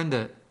相关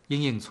的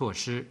因应措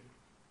施。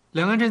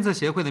两岸政策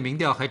协会的民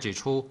调还指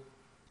出，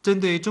针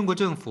对中国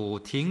政府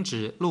停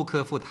止陆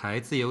客赴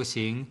台自由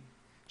行，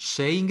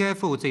谁应该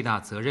负最大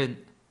责任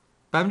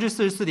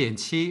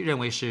？44.7%认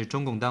为是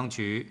中共当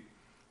局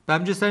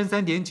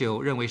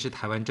，33.9%认为是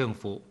台湾政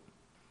府。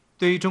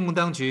对于中共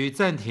当局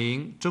暂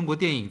停中国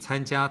电影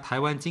参加台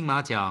湾金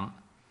马奖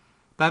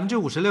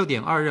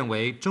，56.2%认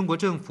为中国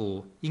政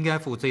府应该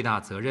负最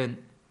大责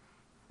任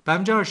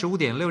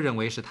，25.6%认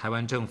为是台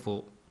湾政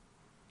府。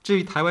至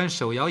于台湾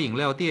手摇饮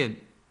料店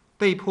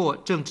被迫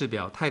政治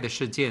表态的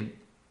事件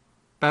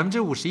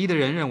，51%的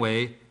人认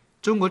为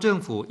中国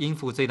政府应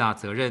负最大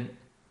责任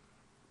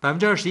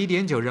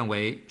，21.9%认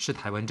为是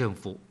台湾政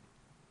府。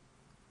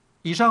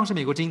以上是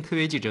美国之音特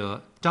约记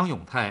者张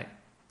永泰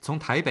从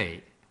台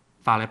北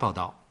发来报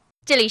道。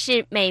这里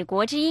是美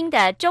国之音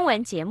的中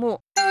文节目。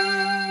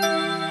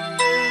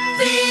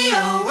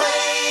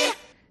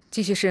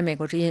继续是美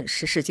国之音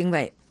时事经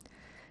纬。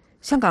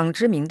香港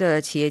知名的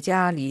企业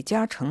家李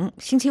嘉诚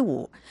星期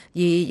五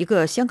以一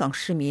个香港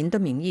市民的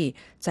名义，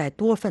在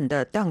多份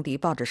的当地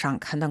报纸上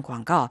刊登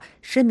广告，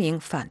声明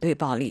反对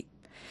暴力。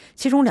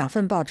其中2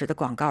份报纸的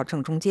广告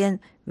正中间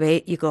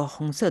为一个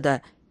红色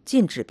的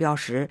禁止标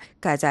识，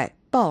盖在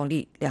“暴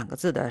力”2个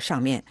字的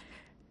上面，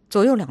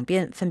左右两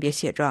边分别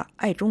写着“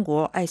爱中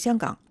国、爱香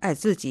港、爱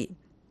自己”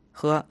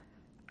和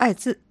“爱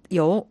自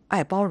由、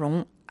爱包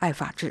容、爱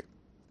法治”，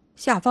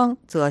下方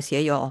则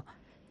写有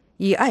“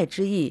以爱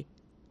之意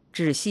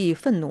止息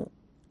愤怒”，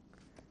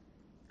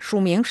署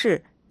名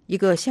是一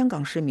个香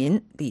港市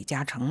民李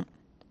嘉诚。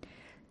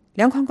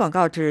2款广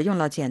告只用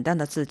了简单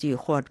的字句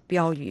或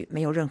标语，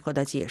没有任何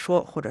的解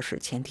说或者是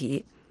前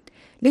提。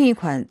另一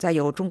款在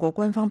有中国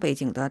官方背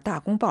景的大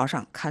公报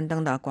上刊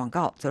登的广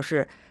告，则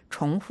是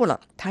重复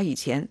了他以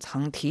前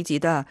曾提及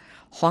的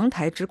黄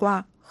台之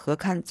瓜何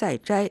堪再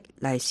摘，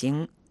来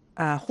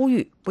呼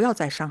吁不要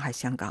再伤害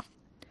香港。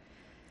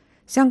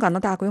香港的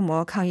大规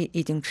模抗议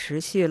已经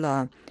持续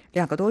了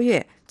2个多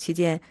月，期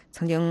间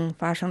曾经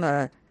发生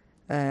了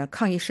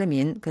抗议市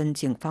民跟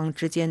警方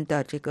之间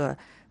的这个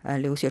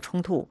流血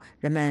冲突，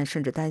人们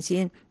甚至担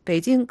心北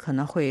京可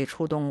能会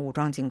出动武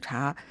装警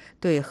察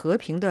对和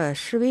平的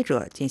示威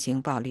者进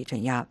行暴力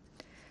镇压。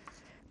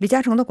李嘉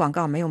诚的广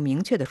告没有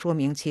明确地说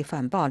明其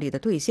反暴力的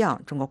对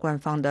象。中国官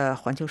方的《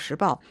环球时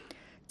报》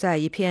在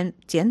一篇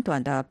简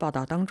短的报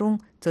道当中，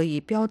则以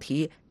标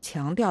题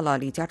强调了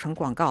李嘉诚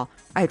广告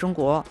爱中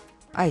国、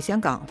爱香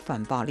港、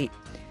反暴力。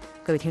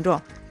各位听众，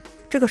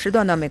这个时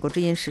段的美国之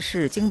音时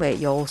事经纬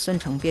由孙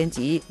成编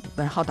辑，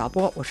文浩导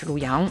播，我是陆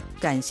洋，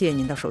感谢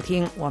您的收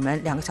听，我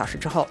们2个小时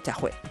之后再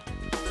会。